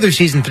regular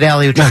season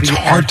finale. Which it's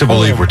hard to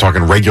believe we're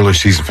talking regular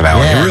season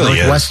finale. Yeah, it really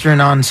Northwestern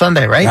is. on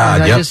Sunday, right?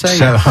 Yep. I just say?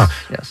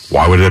 Yes.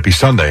 Why would it be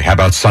Sunday? How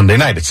about Sunday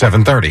night at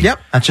 7:30? Yep,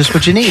 that's just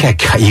what you need.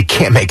 You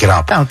can't make it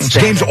up. It's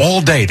games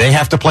all day. They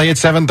have to play at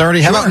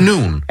 7:30. How about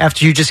noon?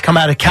 After you just come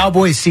out of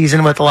Cowboys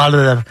season with a lot of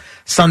the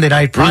Sunday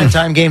night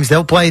primetime games,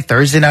 they'll play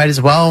Thursday night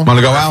as well. Want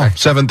to go out?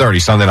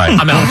 7:30 Sunday night.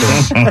 I'm out.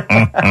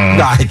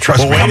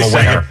 Trust me, I'm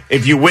aware.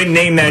 If you win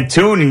Name That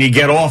Tune and you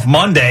get off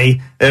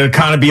Monday, it'll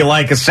kind of be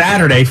like a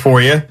Saturday for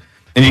you,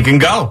 and you can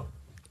go.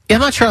 Yeah,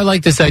 I'm not sure I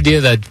like this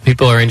idea that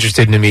people are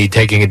interested in me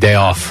taking a day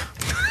off.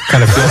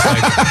 Kind of feels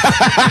like.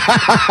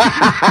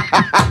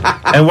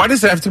 And why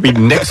does it have to be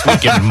next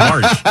week in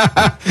March?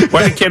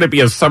 Why can't it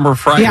be a summer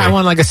Friday? Yeah, I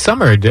want like a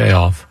summer day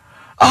off.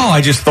 Oh,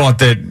 I just thought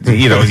that,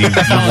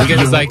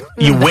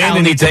 you win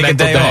and you take a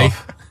day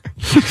off.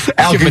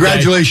 Al,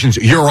 congratulations.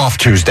 You're off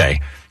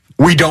Tuesday.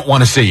 we don't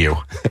want to see you.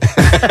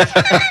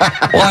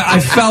 Well, I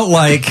felt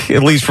like,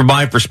 at least from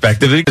my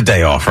perspective, it's a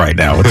day off right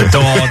now with the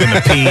dog and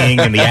the peeing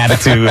and the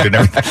attitude and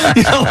everything.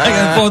 You know, like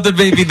I thought that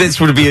maybe this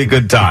would be a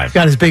good time.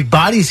 Got his big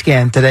body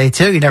scan today,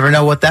 too. You never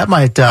know what that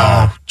might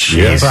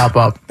pop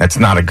up. That's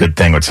not a good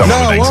thing with someone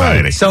with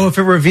anxiety. So if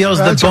it reveals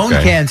the bone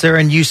cancer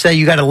and you say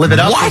you got to live it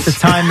up with the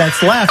time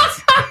that's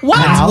left.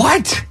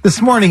 What?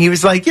 This morning he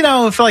was like,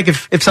 I feel like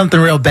if something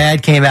real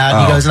bad came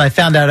out, he goes, and I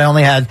found out I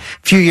only had a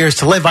few years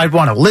to live, I'd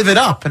want to live it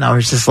up. And I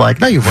was just like,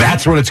 no, you wouldn't.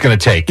 That's what it's going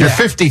to take. You're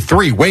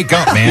 53. Wake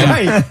up,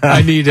 man.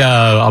 I need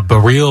a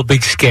real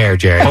big scare,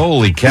 Jerry.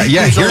 Holy cow.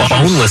 Yeah, you're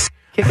boneless.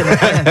 Kicking the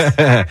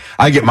pants.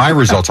 I get my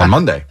results on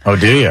Monday. Oh,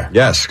 do you?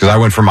 Yes, because I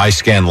went for my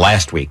scan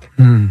last week.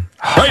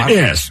 Right,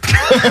 yes.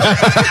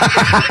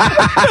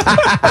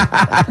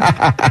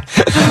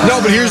 No,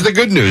 but here's the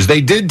good news.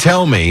 They did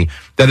tell me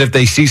that if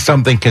they see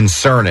something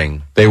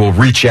concerning, they will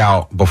reach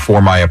out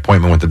before my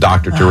appointment with the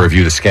doctor to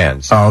review the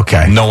scans. Oh,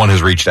 okay. No one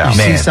has reached out.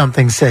 See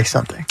something, say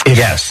something.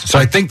 Yes. So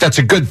I think that's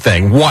a good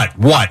thing. What?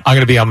 I'm going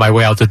to be on my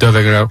way out the door.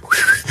 They're going to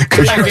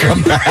Could you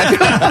come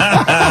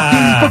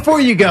back? Before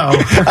you go.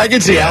 I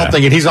can see Al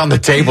thinking he's on the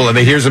table and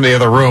he hears him in the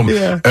other room.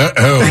 Yeah.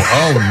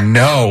 Oh,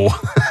 no.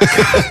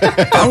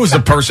 If I was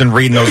the person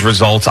reading those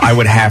results, I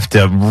would have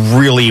to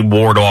really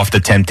ward off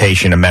the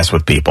temptation to mess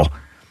with people.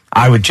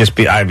 I'd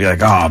be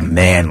like, oh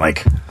man,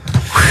 like,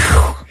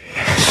 whew.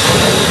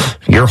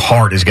 Your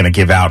heart is going to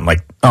give out and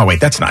like, oh wait,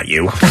 that's not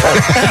you.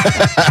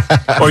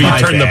 Or you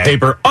turn the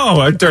paper,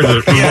 I turned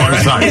the wrong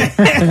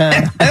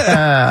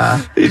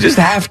side. You just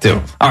have to.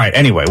 All right,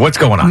 anyway, what's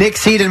going on?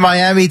 Knicks Heat in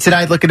Miami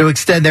tonight looking to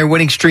extend their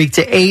winning streak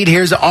to 8.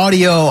 Here's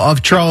audio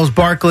of Charles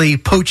Barkley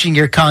poaching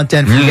your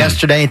content from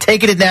yesterday and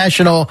taking it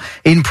national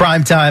in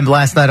primetime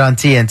last night on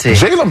TNT.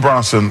 Jalen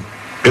Brunson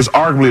is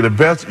arguably the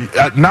best,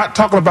 not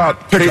talking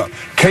about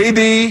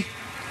KD,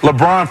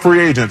 LeBron free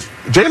agents.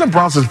 Jalen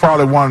Brunson is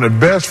probably one of the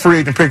best free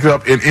agent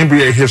pickup in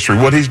NBA history.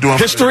 What he's doing.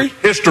 History.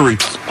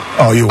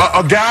 Oh, you.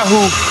 A guy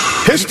who.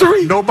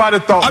 History? Nobody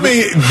thought. I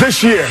mean,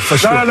 this year, for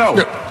sure. No.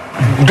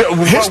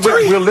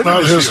 History? We're living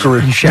Not this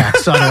history. Shaq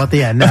saw at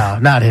the end. No,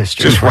 not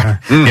history.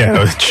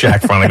 Yeah,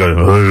 Shaq finally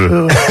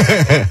goes.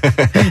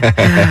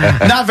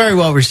 Not very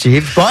well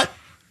received, but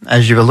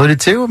as you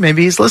alluded to,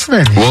 maybe he's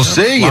listening. We'll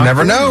see. You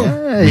never know.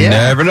 You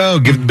never know.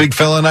 Give the big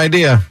fella an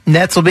idea.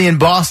 Nets will be in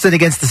Boston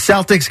against the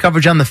Celtics.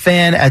 Coverage on the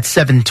Fan at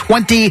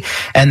 7:20.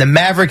 And the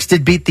Mavericks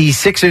did beat the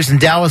Sixers in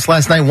Dallas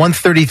last night,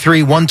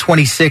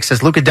 133-126,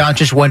 as Luka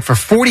Doncic went for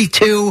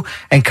 42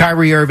 and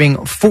Kyrie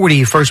Irving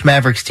 40. First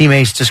Mavericks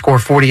teammates to score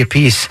 40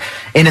 apiece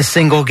in a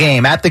single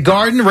game. At the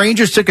Garden,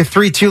 Rangers took a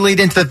 3-2 lead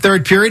into the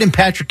third period in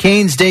Patrick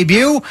Kane's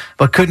debut,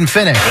 but couldn't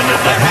finish. And the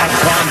hat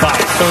gone by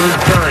third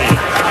period.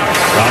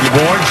 On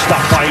board,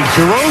 stopped by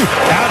Giroux,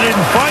 out in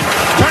front,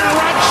 turn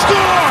around,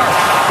 score!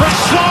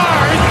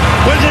 Brassard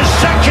with his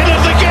second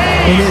of the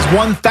game! In his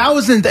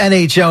 1,000th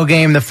NHL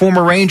game, the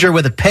former Ranger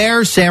with a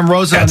pair, Sam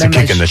Rosen on MSG. That's a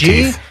kick in the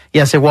teeth.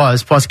 Yes, it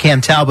was. Plus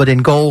Cam Talbot in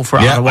goal for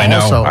Ottawa, I know.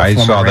 also I a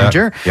former saw that.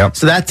 Ranger. Yep.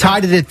 So that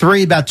tied it at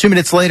 3. About 2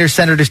 minutes later,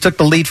 Senators took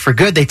the lead for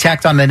good. They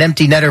tacked on an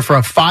empty netter for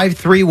a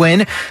 5-3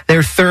 win.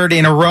 Their third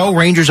in a row.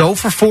 Rangers 0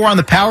 for 4 on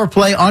the power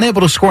play,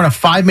 unable to score in a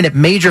 5-minute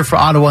major for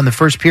Ottawa in the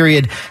first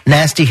period.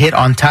 Nasty hit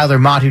on Tyler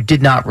Mott, who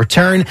did not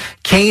return.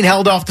 Kane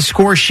held off the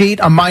score sheet,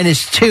 a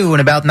 -2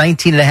 in about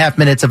 19 and a half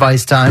minutes of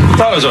ice time. I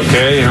thought it was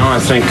okay. I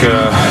think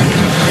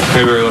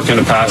maybe we were looking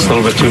to pass a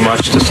little bit too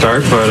much to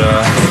start, but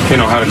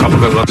had a couple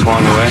good looks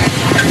along the way.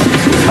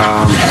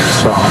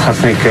 So I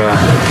think,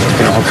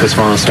 hopefully it's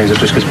one of those things that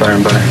just gets better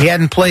and better. He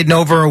hadn't played in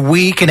over a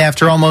week, and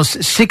after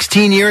almost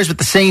 16 years with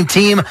the same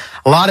team,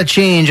 a lot of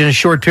change in a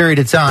short period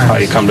of time. How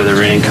you come to the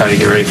rink, how you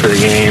get ready for the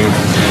game,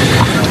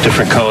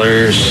 different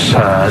colors,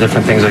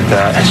 different things like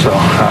that. So,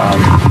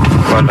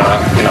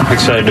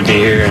 excited to be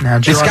here.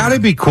 It's got to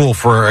be cool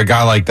for a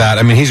guy like that.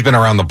 I mean, he's been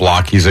around the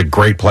block. He's a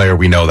great player.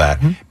 We know that.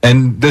 Mm-hmm.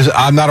 And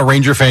I'm not a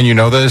Ranger fan. You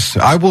know this.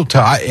 I will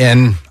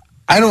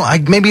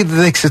maybe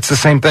it's the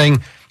same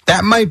thing.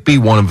 That might be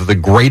one of the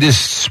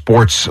greatest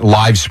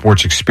live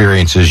sports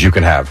experiences you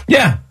can have.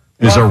 Yeah.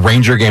 Is a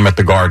Ranger game at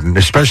the Garden,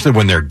 especially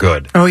when they're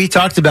good. Oh, he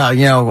talked about,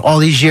 all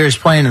these years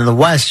playing in the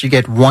West, you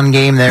get one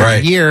game there a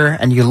year,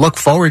 and you look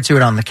forward to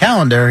it on the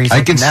calendar. He's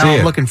like,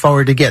 I'm looking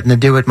forward to getting to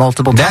do it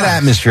multiple times. That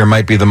atmosphere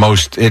might be the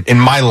most, in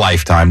my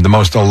lifetime, the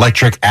most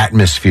electric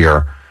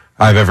atmosphere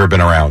I've ever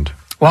been around.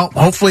 Well,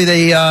 hopefully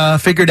they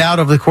figured out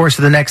over the course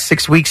of the next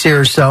 6 weeks here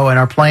or so and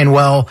are playing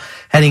well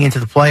heading into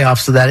the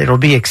playoffs so that it'll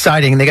be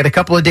exciting. They got a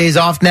couple of days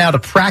off now to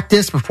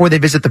practice before they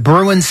visit the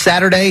Bruins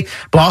Saturday.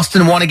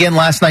 Boston won again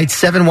last night,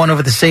 7-1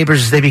 over the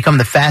Sabres as they become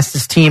the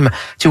fastest team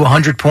to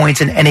 100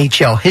 points in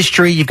NHL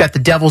history. You've got the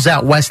Devils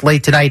out west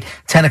late tonight,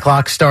 10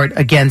 o'clock start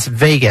against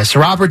Vegas.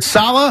 Robert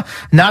Saleh,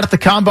 not at the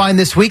Combine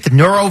this week. The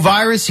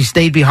neurovirus, he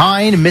stayed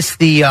behind, missed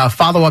the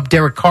follow-up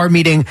Derek Carr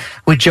meeting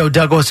with Joe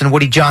Douglas and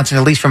Woody Johnson,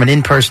 at least from an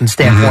in-person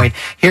standpoint.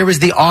 Mm-hmm. Here was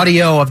the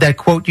audio of that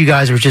quote you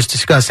guys were just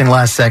discussing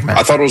last segment.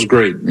 I thought it was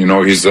great.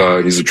 He's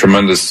a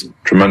tremendous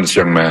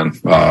young man.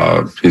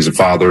 He's a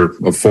father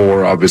of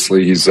 4.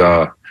 Obviously, he's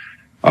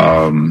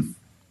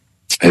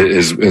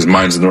his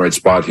mind's in the right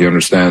spot. He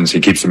understands. He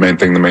keeps the main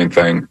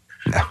thing.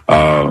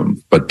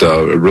 But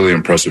a really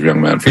impressive young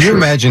man. Can you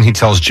imagine he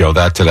tells Joe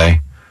that today?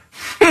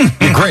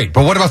 Great,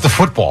 but what about the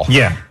football?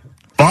 Yeah.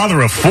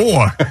 Father of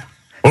 4.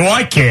 What do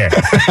I care?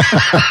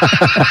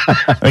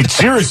 I mean,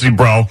 seriously,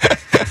 bro.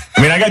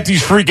 I mean, I got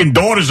these freaking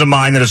daughters of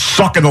mine that are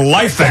sucking the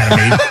life out of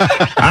me.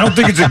 I don't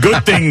think it's a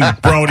good thing,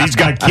 bro. He's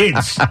got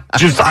kids.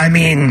 Just, I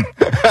mean,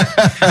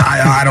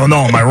 I don't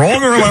know. Am I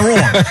wrong or am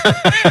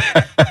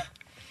I wrong?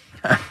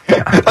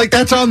 Like,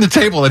 that's on the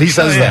table that he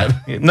says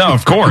that. No,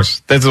 of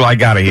course. That's why I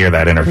got to hear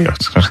that interview.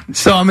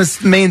 So, the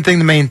main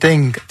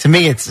thing. To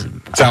me, it's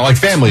sound like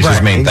family's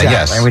his main thing,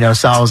 yes. And we know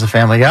Sal's a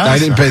family guy. I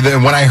didn't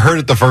when I heard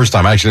it the first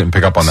time, I actually didn't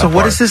pick up on that So,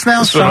 what is this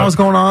now? Sal's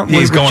going on?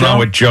 He's going on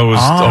with Joe's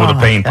Over the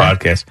Pain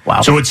podcast.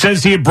 Wow. So, it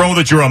says here, bro,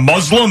 that you're a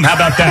Muslim? How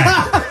about that?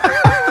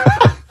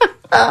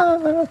 How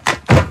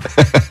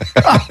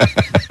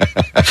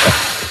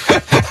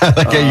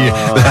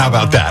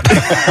about that?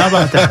 How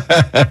about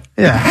that?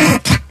 Yeah.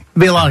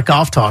 Be a lot of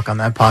golf talk on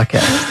that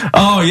podcast.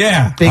 Oh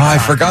yeah, I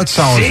forgot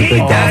Sal was a big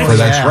golfer.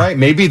 That's right.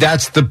 Maybe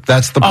that's the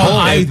pull.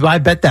 I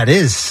bet that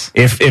is.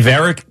 If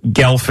Eric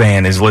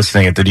Gelfand is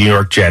listening at the New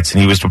York Jets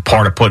and he was a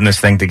part of putting this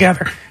thing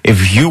together,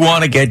 if you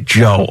want to get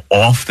Joe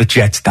off the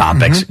Jets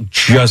topics,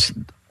 just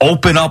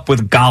open up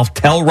with golf.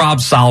 Tell Rob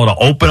Saleh to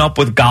open up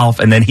with golf,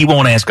 and then he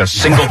won't ask a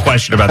single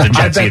question about the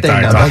Jets the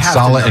entire time. That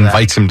Saleh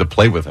invites him to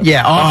play with him.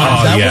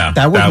 Yeah.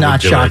 That would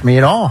not shock me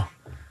at all.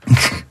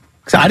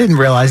 I didn't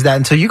realize that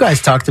until you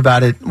guys talked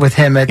about it with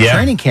him at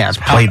training camp.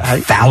 Played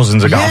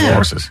thousands of golf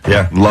courses.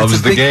 Yeah,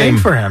 loves the game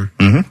for him.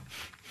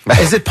 Mm-hmm.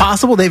 Is it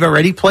possible they've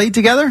already played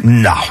together?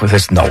 No,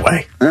 there's no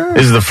way.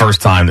 This is the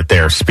first time that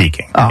they're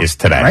speaking. Is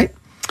today. Right.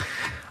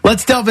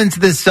 Let's delve into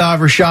this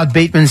Rashad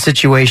Bateman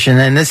situation,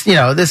 and this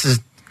is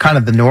kind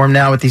of the norm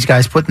now with these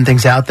guys putting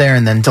things out there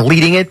and then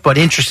deleting it. But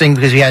interesting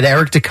because we had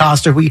Eric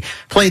DeCosta. We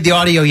played the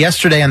audio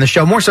yesterday on the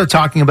show, more so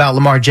talking about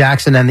Lamar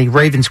Jackson and the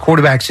Ravens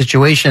quarterback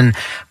situation.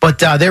 But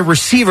their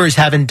receivers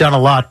haven't done a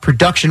lot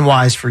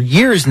production-wise for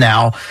years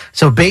now.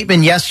 So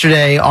Bateman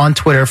yesterday on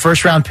Twitter,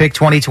 first round pick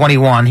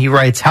 2021, he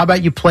writes, how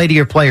about you play to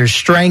your players'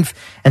 strength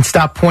and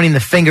stop pointing the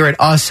finger at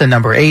us? And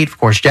number 8, of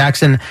course,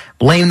 Jackson,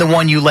 blame the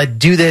one you let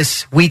do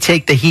this. We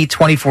take the heat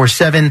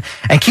 24/7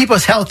 and keep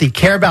us healthy.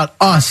 Care about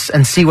us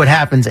and see what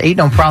happens. 8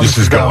 no problems.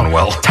 This is going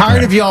well.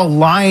 Tired of y'all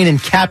lying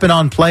and capping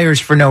on players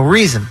for no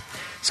reason.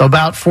 So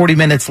about 40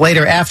 minutes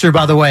later, after,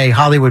 by the way,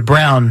 Hollywood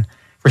Brown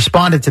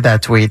responded to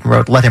that tweet and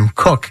wrote, let him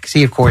cook. Because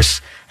he, of course,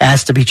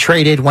 asked to be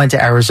traded, went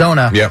to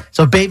Arizona. Yep.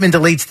 So Bateman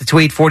deletes the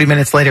tweet 40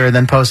 minutes later and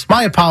then posts,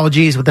 my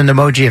apologies, with an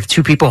emoji of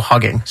 2 people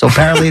hugging. So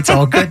apparently it's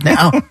all good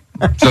now.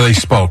 So they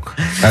spoke.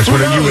 That's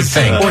what you would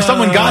think. Or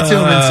someone got to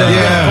him and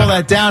said, pull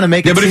that down and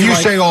make it but if seem you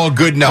like say all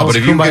good now, but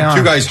if you get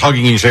 2 guys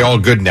hugging and you say all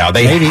good now,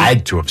 they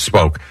had to have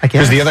spoke.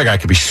 Because the other guy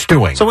could be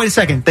stewing. So wait a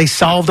second. They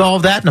solved all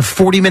of that in a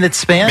 40-minute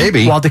span?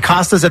 Maybe. While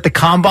DeCosta's at the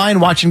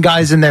combine watching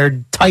guys in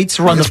their tights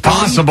run the 40?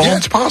 Possible. Yeah,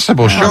 it's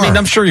possible, sure. I mean,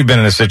 I'm sure you've been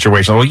in a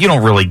situation, well, you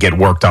don't really get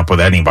worked up with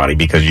anybody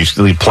because you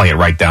still play it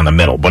right down the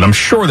middle. But I'm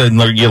sure that in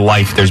your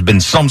life there's been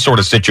some sort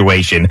of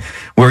situation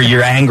where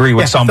you're angry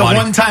with somebody.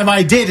 The one time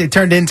I did, it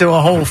turned into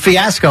a whole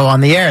fiasco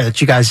on the air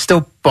that you guys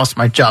still bust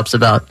my chops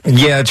about.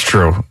 Yeah, it's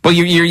true. Well,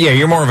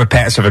 you're more of a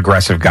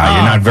passive-aggressive guy.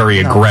 You're not very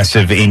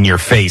aggressive in your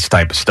face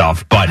type of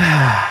stuff. But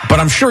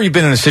I'm sure you've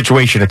been in a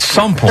situation at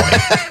some point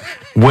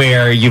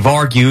where you've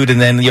argued and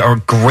then a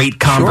great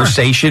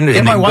conversation.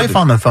 Get my wife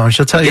on the phone.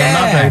 She'll tell you I'm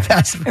not very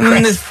passive-aggressive.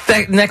 And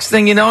then the next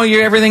thing you know,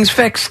 everything's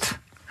fixed.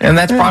 And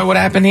that's probably what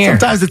happened here.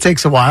 Sometimes it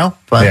takes a while,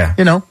 but,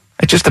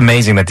 It's just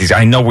amazing that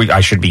I know I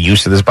should be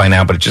used to this by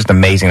now, but it's just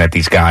amazing that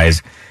these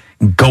guys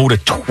go to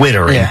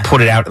Twitter and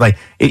put it out. Like,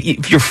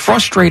 if you're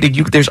frustrated,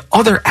 there's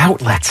other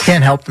outlets.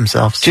 Can't help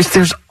themselves.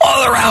 There's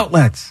other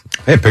outlets.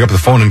 Hey, pick up the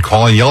phone and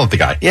call and yell at the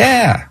guy.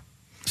 Yeah.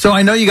 So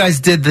I know you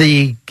guys did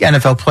the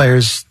NFL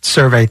players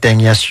survey thing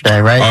yesterday,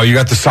 right? Oh, you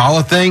got the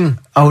Saleh thing?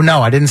 Oh,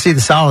 no, I didn't see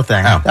the Saleh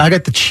thing. Oh. I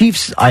got the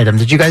Chiefs item.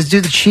 Did you guys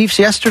do the Chiefs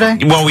yesterday?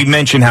 Well, we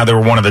mentioned how they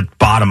were one of the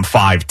bottom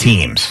 5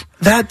 teams.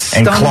 That's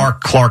and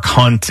Clark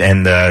Hunt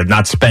and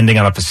not spending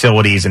on the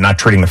facilities and not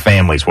treating the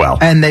families well.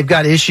 And they've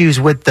got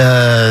issues with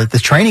the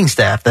training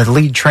staff, the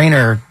lead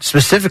trainer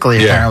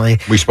specifically, apparently.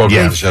 We spoke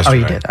about this yesterday. Oh,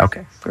 you did?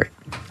 Okay, great.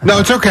 No,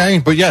 it's okay,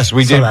 but yes,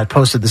 we did. So that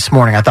posted this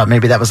morning. I thought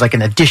maybe that was like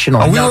an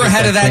additional. We were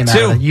ahead of that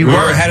too. We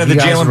were ahead of the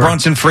Jalen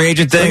Brunson free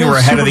agent thing. We're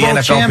ahead of the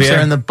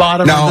NFLPA. In the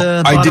bottom.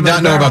 No, I did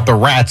not know about the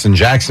rats in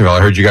Jacksonville.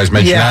 I heard you guys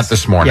mention that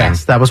this morning.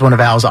 Yes, that was one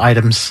of Al's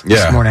items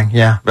this morning.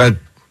 Yeah.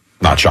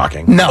 Not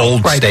shocking. No,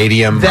 old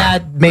stadium.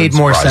 That made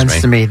more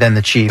sense to me than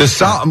the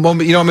Chiefs. Well,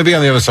 maybe on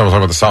the other side we'll talk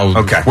about the Saleh.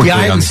 Okay. Quickly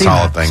on the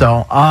Saleh thing. So,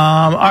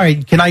 all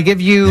right. Can I give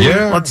you?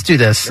 Yeah. Let's do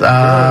this.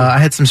 I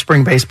had some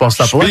spring baseball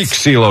stuff.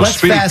 Let's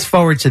fast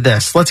forward to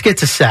this. Let's get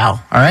to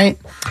Sal. All right.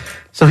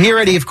 So he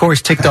already, of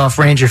course, ticked off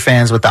Ranger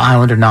fans with the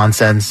Islander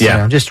nonsense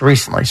just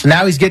recently. So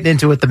now he's getting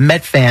into it, the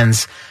Met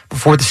fans,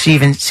 before the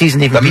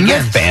season even begins.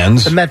 Met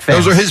fans? The Met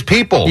fans. Those are his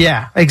people.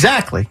 Yeah,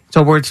 exactly.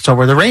 So we're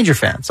the Ranger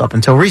fans up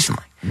until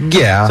recently.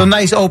 Yeah. So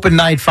nice open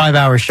night,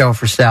 5-hour show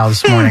for Sal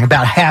this morning.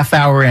 About half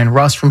hour in,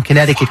 Russ from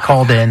Connecticut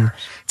called in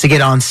to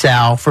get on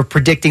Sal for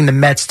predicting the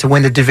Mets to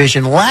win the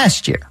division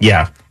last year.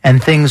 Yeah.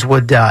 And things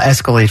would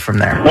escalate from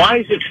there. Why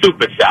is it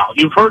stupid, Sal?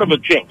 You've heard of a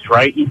jinx,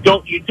 right? You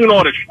do know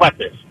what a schlepp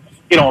is.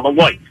 You know, the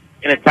white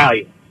in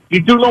Italian.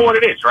 You do know what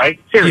it is, right?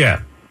 Seriously.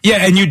 Yeah.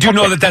 Yeah, and you do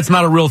know that that's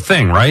not a real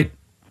thing, right?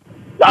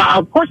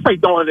 Of course I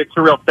know that it's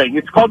a real thing.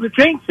 It's called the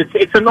jinx.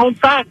 It's a known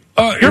fact.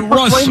 Russ, are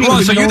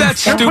you that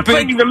stupid? You're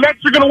proclaiming the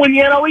Mets are going to win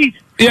the NL East.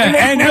 Yeah,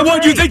 and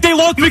what, you think they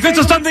lost because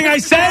of something I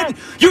said?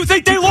 You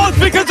think they lost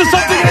because of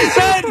something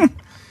I said?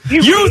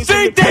 You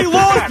think they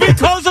lost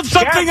because of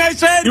something I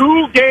said?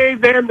 You gave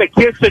them the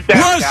kiss of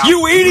death. Russ,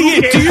 you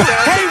idiot!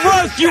 Hey,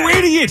 Russ, you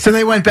idiot! So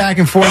they went back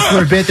and forth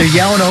for a bit. They're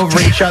yelling over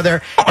each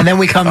other, and then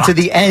we come to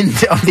the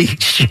end of the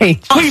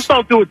exchange. Please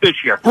don't do it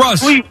this year.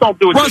 Russ, please don't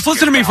do it Russ, this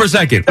listen year. to me for a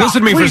second.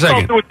 Listen to me for a second.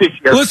 Please don't do it this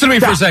year. Listen to me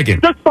for a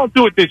second. Just don't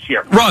do it this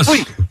year. Russ,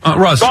 please.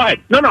 Russ. Go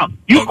ahead. No.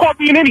 You called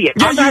me an idiot.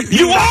 Yeah,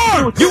 you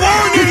are! You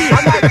are an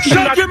idiot!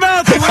 Shut your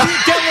mouth, you idiot!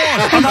 Get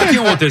lost! I'm not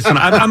dealing with this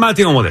tonight. I'm not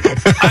dealing with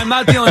it. I'm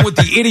not dealing with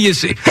the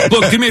idiocy.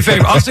 Look, do me a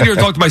favor. I'll sit here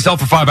and talk to myself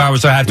for 5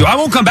 hours if I have to. I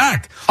won't come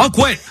back. I'll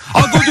quit.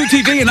 I'll go do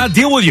TV and not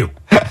deal with you.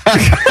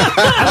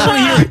 I don't want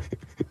to hear it.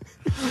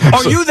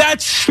 Are you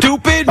that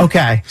stupid?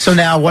 Okay, so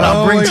now what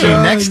I'll bring to you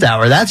next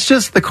hour, that's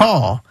just the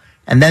call.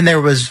 And then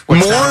there was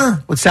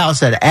what Sal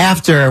said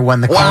after when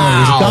the caller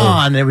was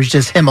gone. It was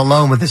just him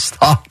alone with his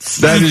thoughts.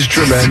 That is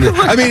tremendous.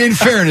 I mean, in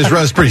fairness,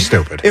 Russ, pretty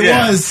stupid. It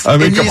was. I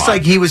mean, and it's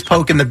like he was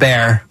poking the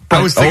bear.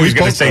 I was thinking he was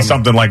going to say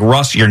something like,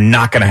 Russ, you're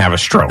not going to have a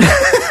stroke.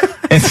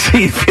 And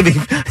see,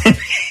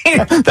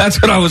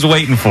 that's what I was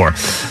waiting for.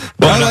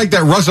 But I like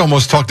that Russ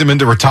almost talked him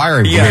into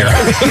retiring from here.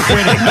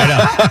 Quitting. I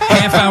know.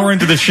 Half hour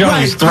into the show,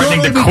 he's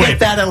threatening to quit. Get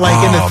that at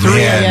like in the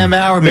 3 a.m.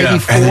 hour, maybe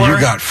 4. And then you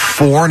got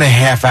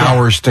 4.5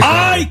 hours to go.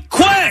 I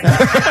quit!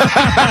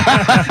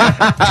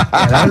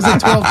 That was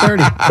at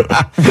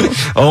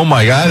 12:30. Oh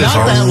my God, it's a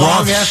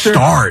rough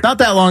start. Not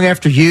that long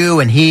after you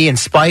and he and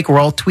Spike were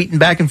all tweeting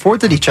back and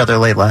forth at each other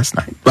late last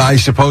night. I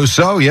suppose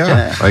so,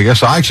 yeah. I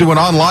guess I actually went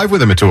on live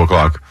with him at 2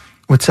 o'clock.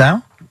 What's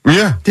that?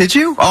 Yeah. Did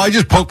you? Oh, I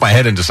just poked my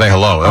head in to say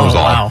hello. That was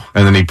all. Wow.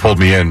 And then he pulled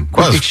me in. Quick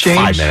Well, exchange,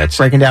 5 minutes.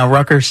 breaking down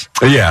Rutgers.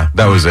 Yeah,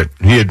 that was it.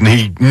 He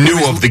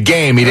knew of the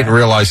game. He didn't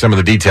realize some of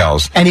the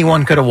details.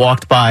 Anyone could have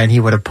walked by and he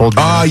would have pulled you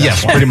in.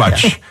 Yes, pretty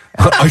much.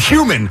 A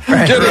human.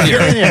 Right. Get in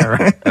here.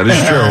 That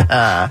is true.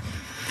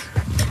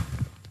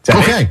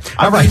 Okay.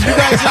 All right. You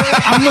guys,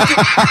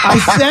 I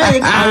said,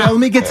 let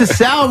me get to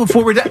Sal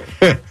before we're done.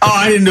 Oh,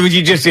 I didn't know.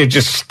 It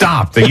just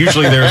stopped.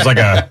 Usually there's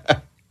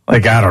I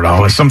don't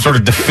know, some sort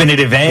of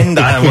definitive end.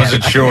 I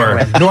wasn't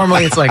sure.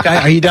 Normally it's like,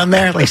 are you done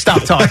there? Like,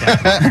 stop talking.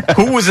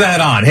 Who was that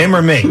on, him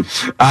or me?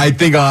 I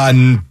think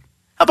on...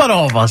 How about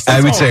all of us? I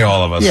would say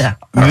all of us. Yeah.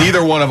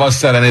 Neither one of us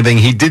said anything.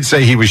 He did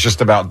say he was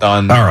just about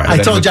done. All right. I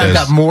told you I've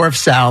got more of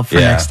Sal for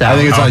next hour. I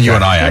think it's on you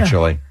and I,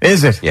 actually.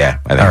 Is it? Yeah,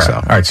 I think so.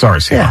 All right,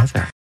 sorry, Sam.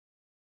 Yeah.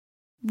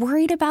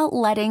 Worried about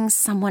letting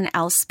someone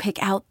else pick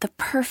out the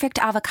perfect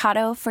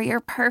avocado for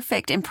your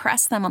perfect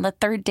impress them on the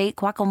third date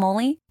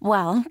guacamole?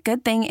 Well,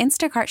 good thing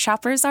Instacart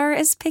shoppers are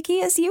as picky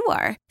as you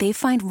are. They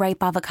find ripe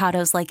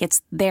avocados like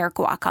it's their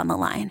guac on the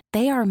line.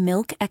 They are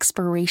milk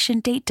expiration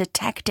date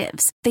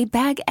detectives. They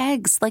bag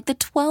eggs like the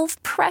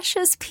 12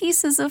 precious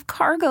pieces of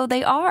cargo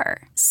they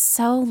are.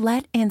 So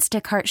let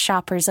Instacart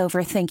shoppers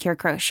overthink your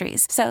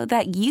groceries so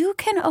that you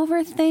can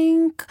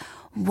overthink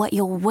what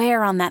you'll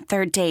wear on that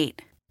third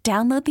date.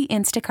 Download the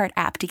Instacart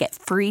app to get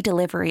free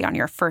delivery on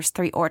your first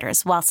 3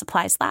 orders while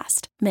supplies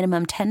last.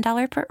 Minimum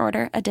 $10 per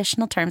order.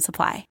 Additional terms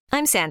apply.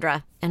 I'm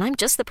Sandra, and I'm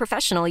just the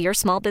professional your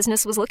small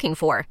business was looking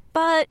for.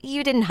 But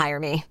you didn't hire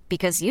me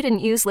because you didn't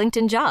use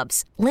LinkedIn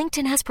Jobs.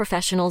 LinkedIn has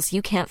professionals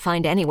you can't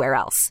find anywhere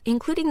else,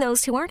 including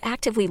those who aren't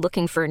actively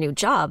looking for a new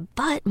job,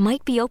 but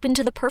might be open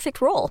to the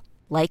perfect role,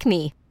 like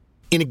me.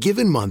 In a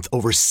given month,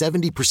 over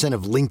 70%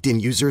 of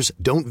LinkedIn users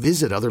don't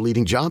visit other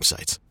leading job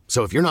sites.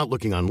 So if you're not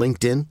looking on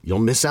LinkedIn, you'll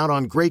miss out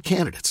on great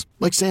candidates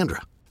like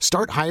Sandra.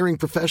 Start hiring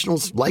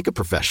professionals like a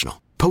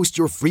professional. Post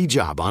your free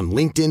job on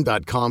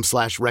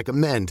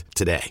linkedin.com/recommend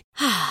today.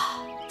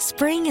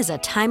 Spring is a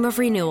time of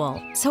renewal,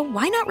 so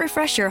why not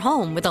refresh your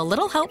home with a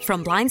little help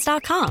from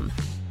Blinds.com?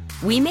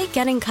 We make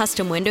getting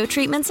custom window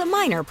treatments a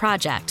minor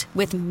project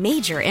with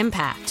major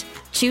impact.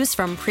 Choose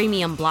from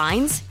premium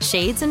blinds,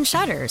 shades, and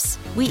shutters.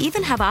 We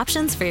even have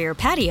options for your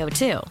patio,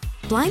 too.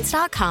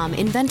 Blinds.com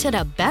invented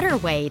a better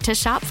way to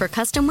shop for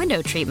custom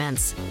window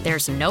treatments.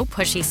 There's no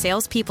pushy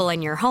salespeople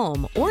in your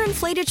home or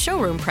inflated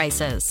showroom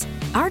prices.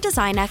 Our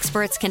design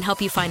experts can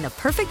help you find the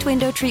perfect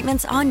window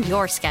treatments on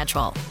your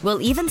schedule.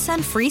 We'll even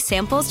send free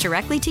samples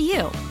directly to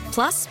you.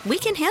 Plus, we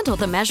can handle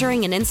the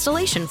measuring and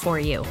installation for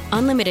you.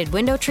 Unlimited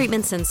window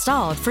treatments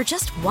installed for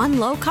just one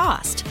low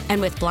cost.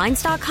 And with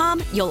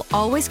Blinds.com, you'll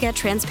always get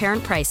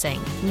transparent pricing.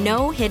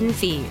 No hidden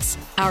fees.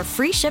 Our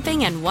free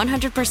shipping and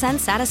 100%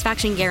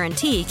 satisfaction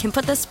guarantee can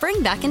put the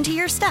spring back into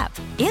your step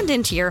and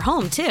into your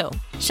home, too.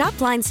 Shop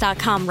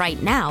Blinds.com right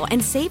now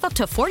and save up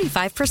to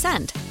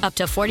 45%. Up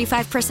to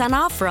 45%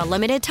 off for a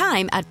limited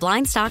time at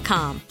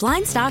Blinds.com.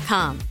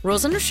 Blinds.com.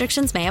 Rules and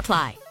restrictions may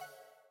apply.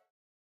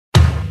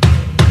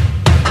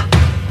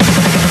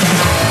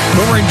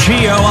 Boomer and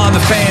Gio on the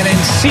Fan and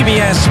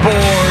CBS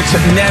Sports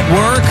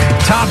Network.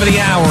 Top of the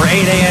hour,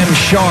 8 a.m.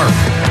 sharp.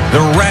 The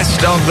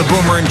rest of the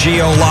Boomer and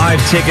Gio live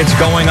tickets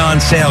going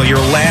on sale.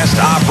 Your last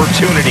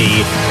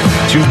opportunity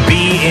to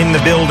be in the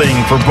building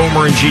for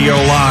Boomer and Gio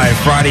Live.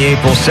 Friday,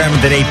 April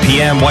 7th at 8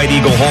 p.m. White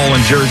Eagle Hall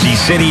in Jersey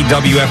City.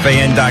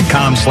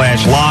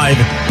 WFAN.com/live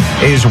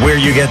is where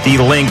you get the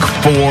link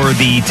for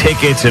the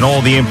tickets and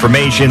all the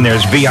information.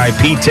 There's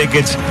VIP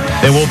tickets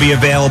that will be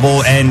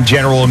available and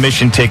general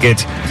admission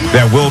tickets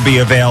that will be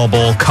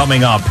available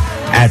coming up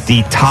at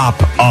the top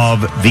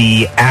of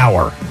the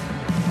hour.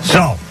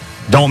 So,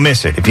 don't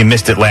miss it if you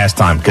missed it last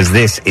time, because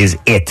this is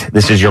it.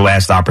 This is your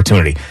last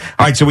opportunity.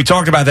 All right, so we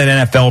talked about that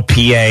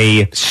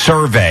NFLPA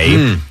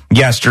survey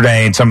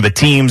yesterday and some of the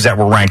teams that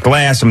were ranked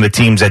last, some of the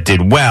teams that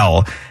did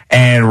well.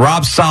 And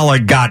Rob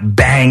Saleh got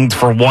banged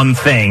for one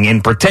thing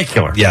in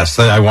particular. Yes,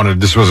 this was what I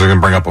was going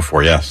to bring up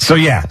before, yes.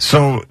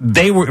 So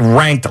they were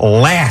ranked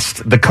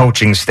last, the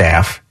coaching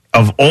staff,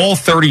 of all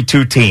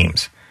 32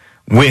 teams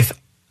with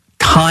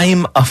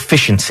time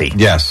efficiency.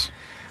 Yes.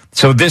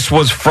 So this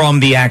was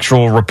from the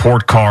actual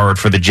report card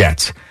for the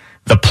Jets.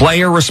 The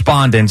player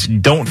respondents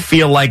don't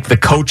feel like the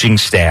coaching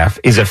staff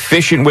is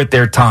efficient with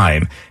their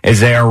time,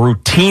 as they are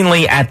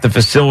routinely at the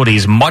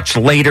facilities much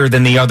later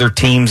than the other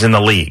teams in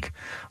the league.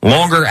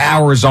 Longer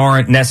hours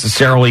aren't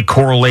necessarily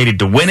correlated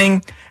to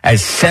winning,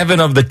 as 7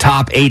 of the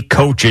top 8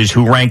 coaches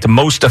who ranked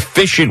most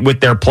efficient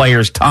with their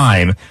players'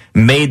 time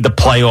made the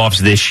playoffs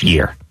this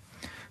year.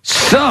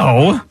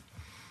 So,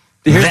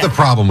 here's the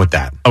problem with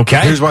that. Okay.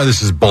 Here's why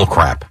this is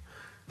bullcrap.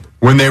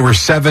 When they were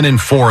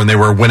 7-4 and they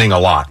were winning a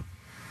lot,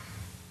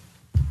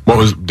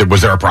 was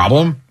there a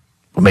problem?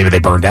 Well, maybe they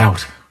burned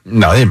out.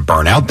 No, they didn't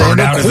burn out. They burned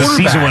out as the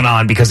season went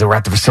on because they were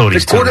at the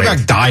facilities. The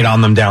quarterback died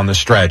on them down the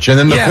stretch, and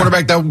then the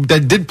quarterback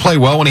that did play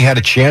well when he had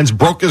a chance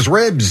broke his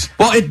ribs.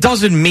 Well, it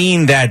doesn't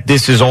mean that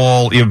this is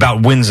all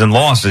about wins and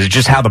losses. It's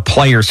just how the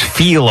players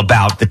feel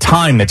about the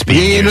time that's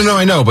being used. No,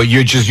 I know, but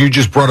you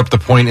just brought up the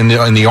point in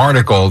the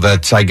article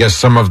that I guess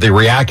some of the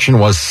reaction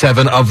was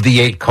 7 of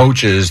the 8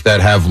 coaches that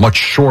have much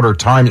shorter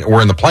time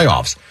were in the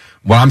playoffs.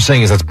 What I'm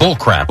saying is that's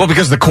bullcrap. Well,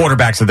 because the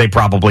quarterbacks that they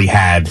probably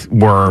had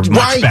were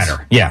much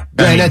better. Yeah.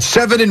 And at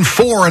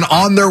 7-4 and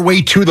on their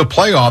way to the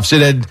playoffs,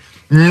 it had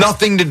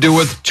nothing to do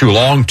with too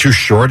long, too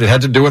short. It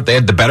had to do with they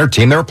had the better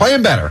team. They were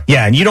playing better.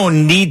 Yeah, and you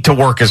don't need to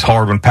work as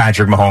hard when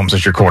Patrick Mahomes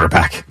is your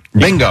quarterback.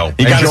 Bingo.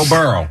 You and Joe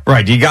Burrow.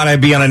 Right. You got to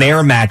be on an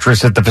air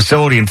mattress at the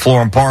facility in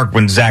Florham Park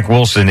when Zach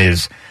Wilson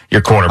is your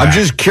quarterback. I'm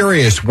just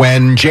curious,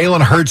 when Jalen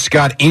Hurts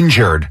got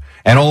injured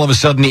and all of a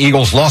sudden the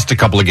Eagles lost a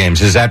couple of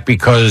games, is that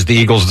because the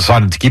Eagles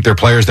decided to keep their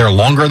players there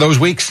longer those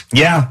weeks?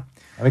 Yeah.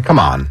 I mean, come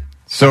on.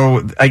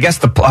 So I guess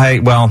the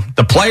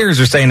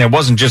players are saying it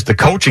wasn't just the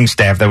coaching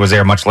staff that was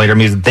there much later. It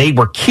means they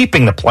were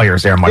keeping the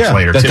players there much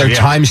later, that too. Their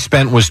time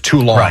spent was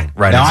too long. Right.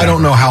 Now, exactly. I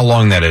don't know how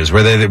long that is.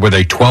 Were they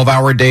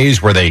 12-hour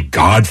days? Were they,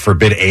 God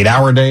forbid,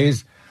 8-hour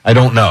days? I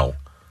don't know.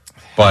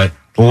 But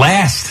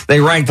they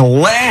ranked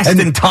last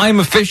in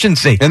time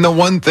efficiency. And the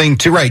one thing,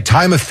 too, right,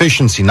 time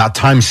efficiency, not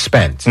time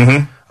spent.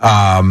 Mm-hmm.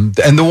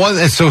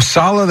 So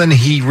Saleh, then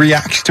he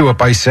reacts to it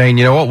by saying,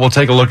 you know what, we'll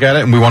take a look at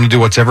it and we want to do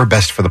what's ever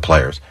best for the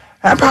players.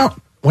 How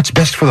about what's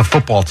best for the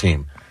football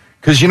team?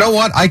 Because you know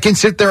what? I can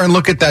sit there and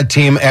look at that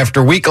team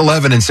after week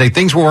 11 and say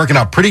things were working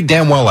out pretty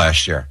damn well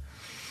last year.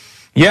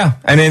 Yeah.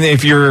 And then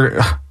if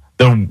you're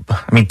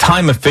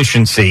time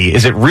efficiency,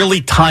 is it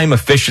really time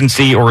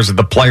efficiency or is it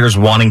the players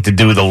wanting to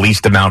do the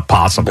least amount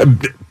possible?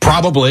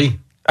 Probably.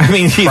 I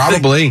mean,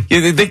 probably.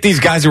 You think these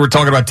guys who were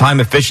talking about time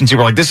efficiency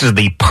were like, this is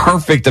the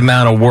perfect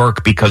amount of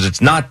work because it's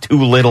not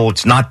too little,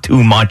 it's not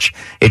too much,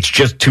 it's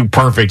just too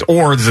perfect.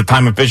 Or there's a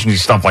time efficiency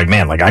stuff like,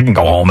 man, like I can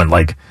go home at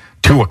like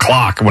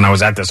 2:00 when I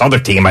was at this other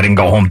team. I didn't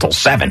go home till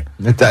 7.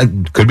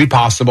 That could be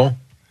possible.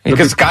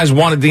 Because guys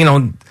wanted,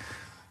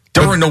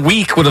 during the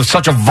week with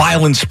such a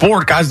violent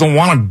sport, guys don't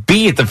want to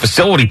be at the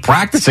facility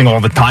practicing all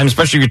the time,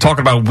 especially if you're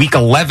talking about week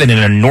 11 in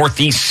a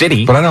northeast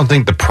city. But I don't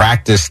think the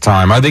practice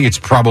time, I think it's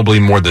probably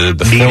more the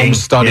film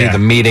study, the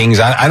meetings.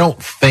 I don't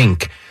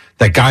think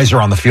that guys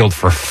are on the field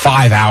for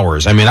 5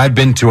 hours. I mean, I've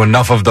been to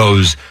enough of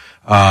those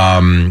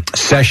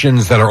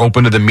sessions that are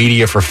open to the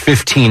media for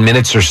 15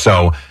 minutes or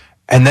so,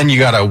 and then you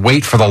got to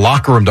wait for the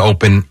locker room to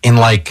open in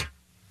like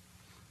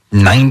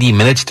 90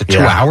 minutes to 2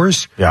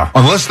 hours? Yeah.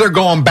 Unless they're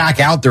going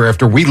back out there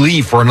after we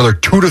leave for another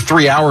 2 to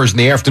 3 hours in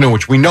the afternoon,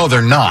 which we know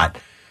they're not.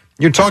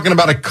 You're talking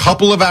about a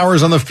couple of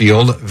hours on the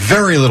field,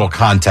 very little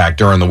contact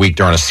during the week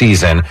during a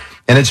season,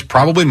 and it's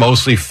probably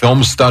mostly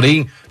film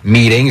study,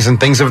 meetings, and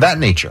things of that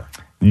nature.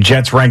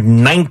 Jets ranked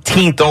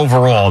 19th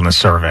overall in the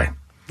survey.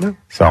 Yeah.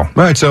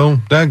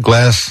 So that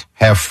glass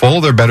half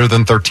full, they're better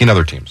than 13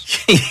 other teams.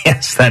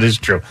 Yes, that is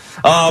true.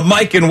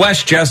 Mike in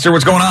Westchester,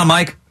 what's going on,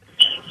 Mike?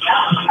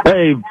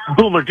 Hey,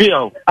 Boomer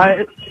Gio.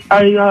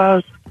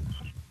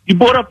 You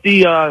brought up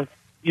the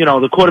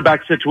the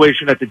quarterback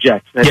situation at the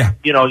Jets. And,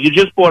 you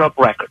just brought up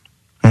record.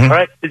 All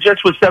right, the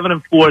Jets were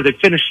 7-4. They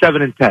finished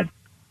 7-10.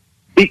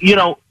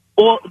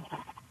 All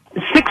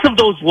 6 of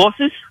those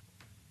losses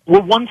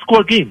were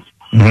one-score games.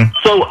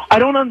 So I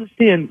don't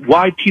understand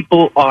why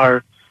people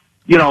are,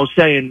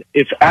 saying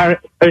if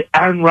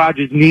Aaron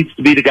Rodgers needs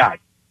to be the guy.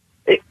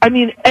 I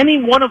mean,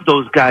 any one of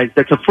those guys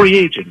that's a free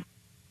agent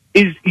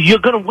you're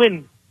going to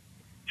win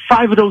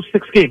 5 of those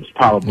 6 games,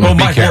 probably. Well,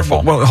 Mike,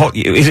 careful.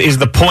 Is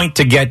the point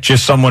to get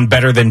just someone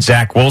better than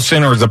Zach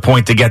Wilson, or is the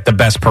point to get the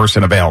best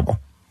person available?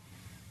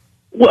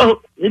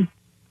 Well,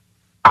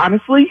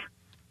 honestly,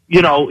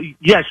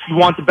 yes, you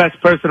want the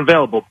best person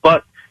available,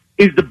 but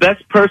is the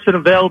best person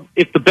available?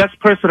 If the best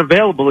person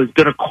available is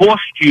going to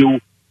cost you,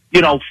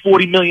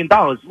 $40 million.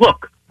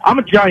 Look, I'm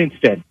a Giants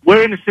fan.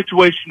 We're in a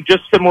situation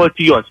just similar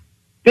to yours.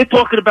 They're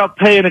talking about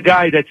paying a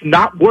guy that's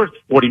not worth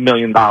 $40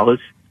 million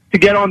to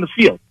get on the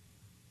field.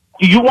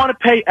 Do you want to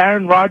pay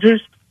Aaron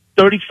Rodgers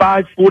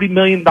 $35, $40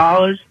 million,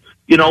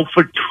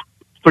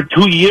 for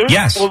 2 years?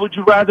 Yes. Or would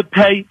you rather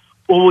pay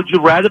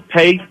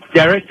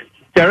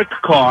Derek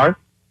Carr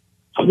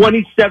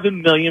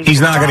 $27 million? He's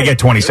not going to get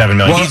 $27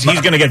 million.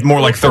 He's going to get more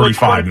like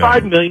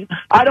 $35 million.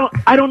 I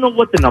don't know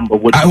what the number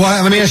would be.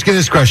 Well, let me ask you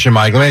this question,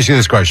 Mike.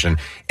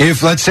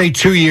 If, let's say,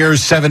 2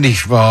 years,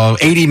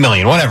 80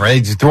 million, whatever,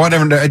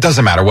 it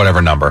doesn't matter,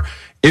 whatever number.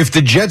 If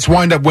the Jets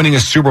wind up winning a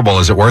Super Bowl,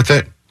 is it worth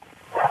it?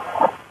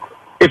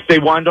 If they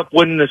wind up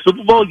winning the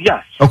Super Bowl,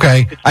 yes.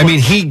 Okay. I mean,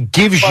 he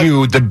gives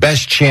you the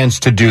best chance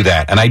to do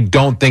that, and I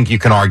don't think you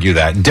can argue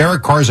that.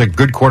 Derek Carr's a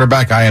good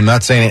quarterback. I am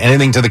not saying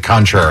anything to the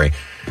contrary.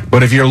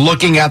 But if you're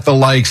looking at the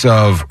likes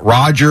of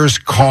Rodgers,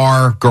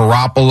 Carr,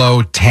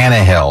 Garoppolo,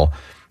 Tannehill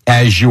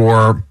as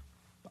your,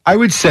 I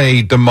would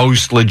say, the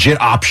most legit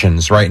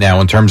options right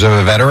now in terms of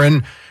a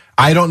veteran,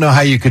 I don't know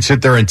how you could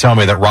sit there and tell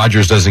me that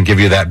Rodgers doesn't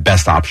give you that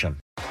best option.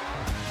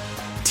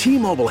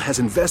 T-Mobile has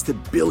invested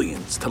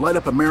billions to light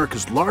up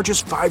America's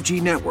largest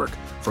 5G network,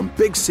 from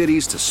big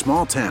cities to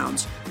small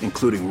towns,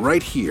 including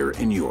right here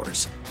in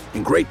yours.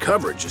 And great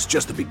coverage is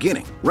just the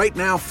beginning. Right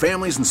now,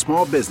 families and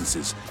small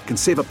businesses can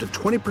save up to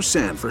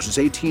 20% versus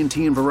AT&T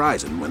and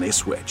Verizon when they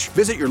switch.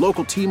 Visit your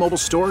local T-Mobile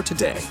store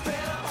today.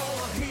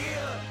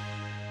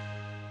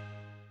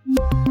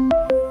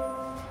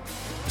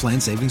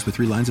 Plan savings with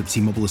 3 lines of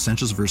T-Mobile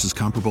Essentials versus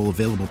comparable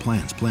available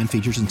plans. Plan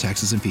features and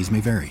taxes and fees may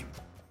vary.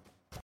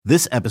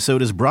 This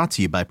episode is brought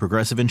to you by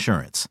Progressive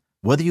Insurance.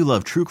 Whether you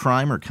love true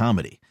crime or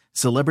comedy,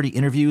 celebrity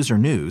interviews or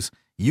news,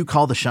 you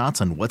call the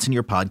shots on what's in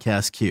your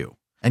podcast queue.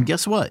 And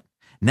guess what?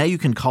 Now you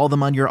can call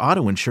them on your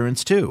auto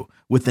insurance too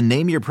with the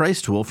Name Your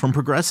Price tool from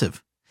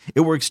Progressive.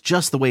 It works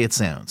just the way it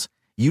sounds.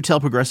 You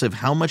tell Progressive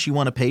how much you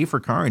want to pay for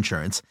car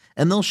insurance,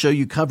 and they'll show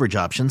you coverage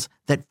options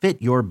that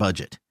fit your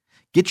budget.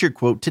 Get your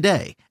quote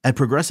today at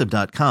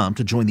Progressive.com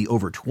to join the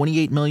over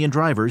 28 million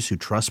drivers who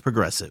trust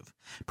Progressive.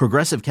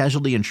 Progressive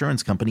Casualty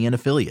Insurance Company and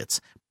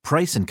Affiliates.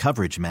 Price and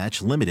coverage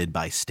match limited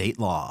by state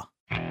law.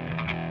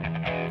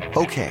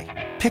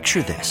 Okay,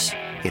 picture this.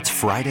 It's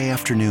Friday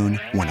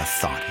afternoon when a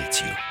thought hits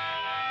you.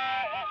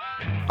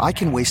 I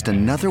can waste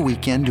another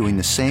weekend doing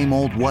the same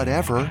old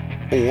whatever,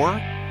 or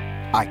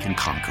I can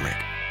conquer it.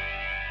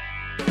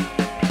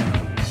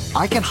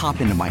 I can hop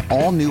into my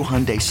all-new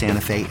Hyundai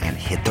Santa Fe and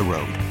hit the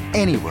road.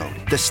 Any road.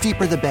 The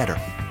steeper, the better.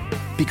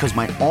 Because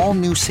my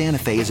all-new Santa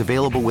Fe is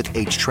available with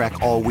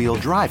H-Track all-wheel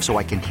drive, so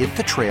I can hit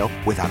the trail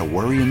without a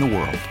worry in the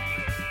world.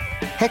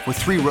 Heck, with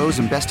 3 rows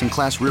and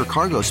best-in-class rear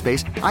cargo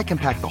space, I can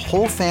pack the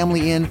whole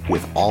family in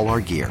with all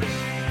our gear.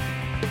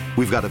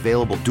 We've got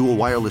available dual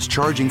wireless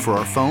charging for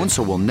our phones,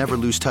 so we'll never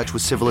lose touch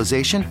with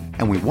civilization,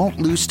 and we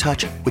won't lose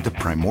touch with the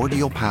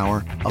primordial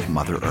power of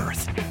Mother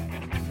Earth.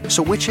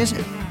 So which is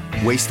it?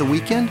 Waste the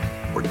weekend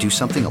or do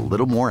something a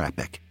little more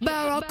epic?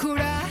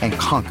 And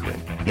conquer it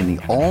in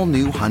the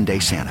all-new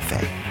Hyundai Santa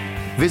Fe.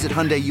 Visit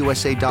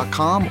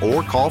HyundaiUSA.com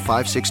or call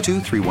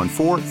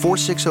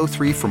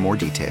 562-314-4603 for more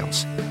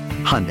details.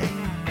 Hyundai,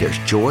 there's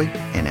joy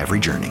in every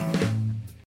journey.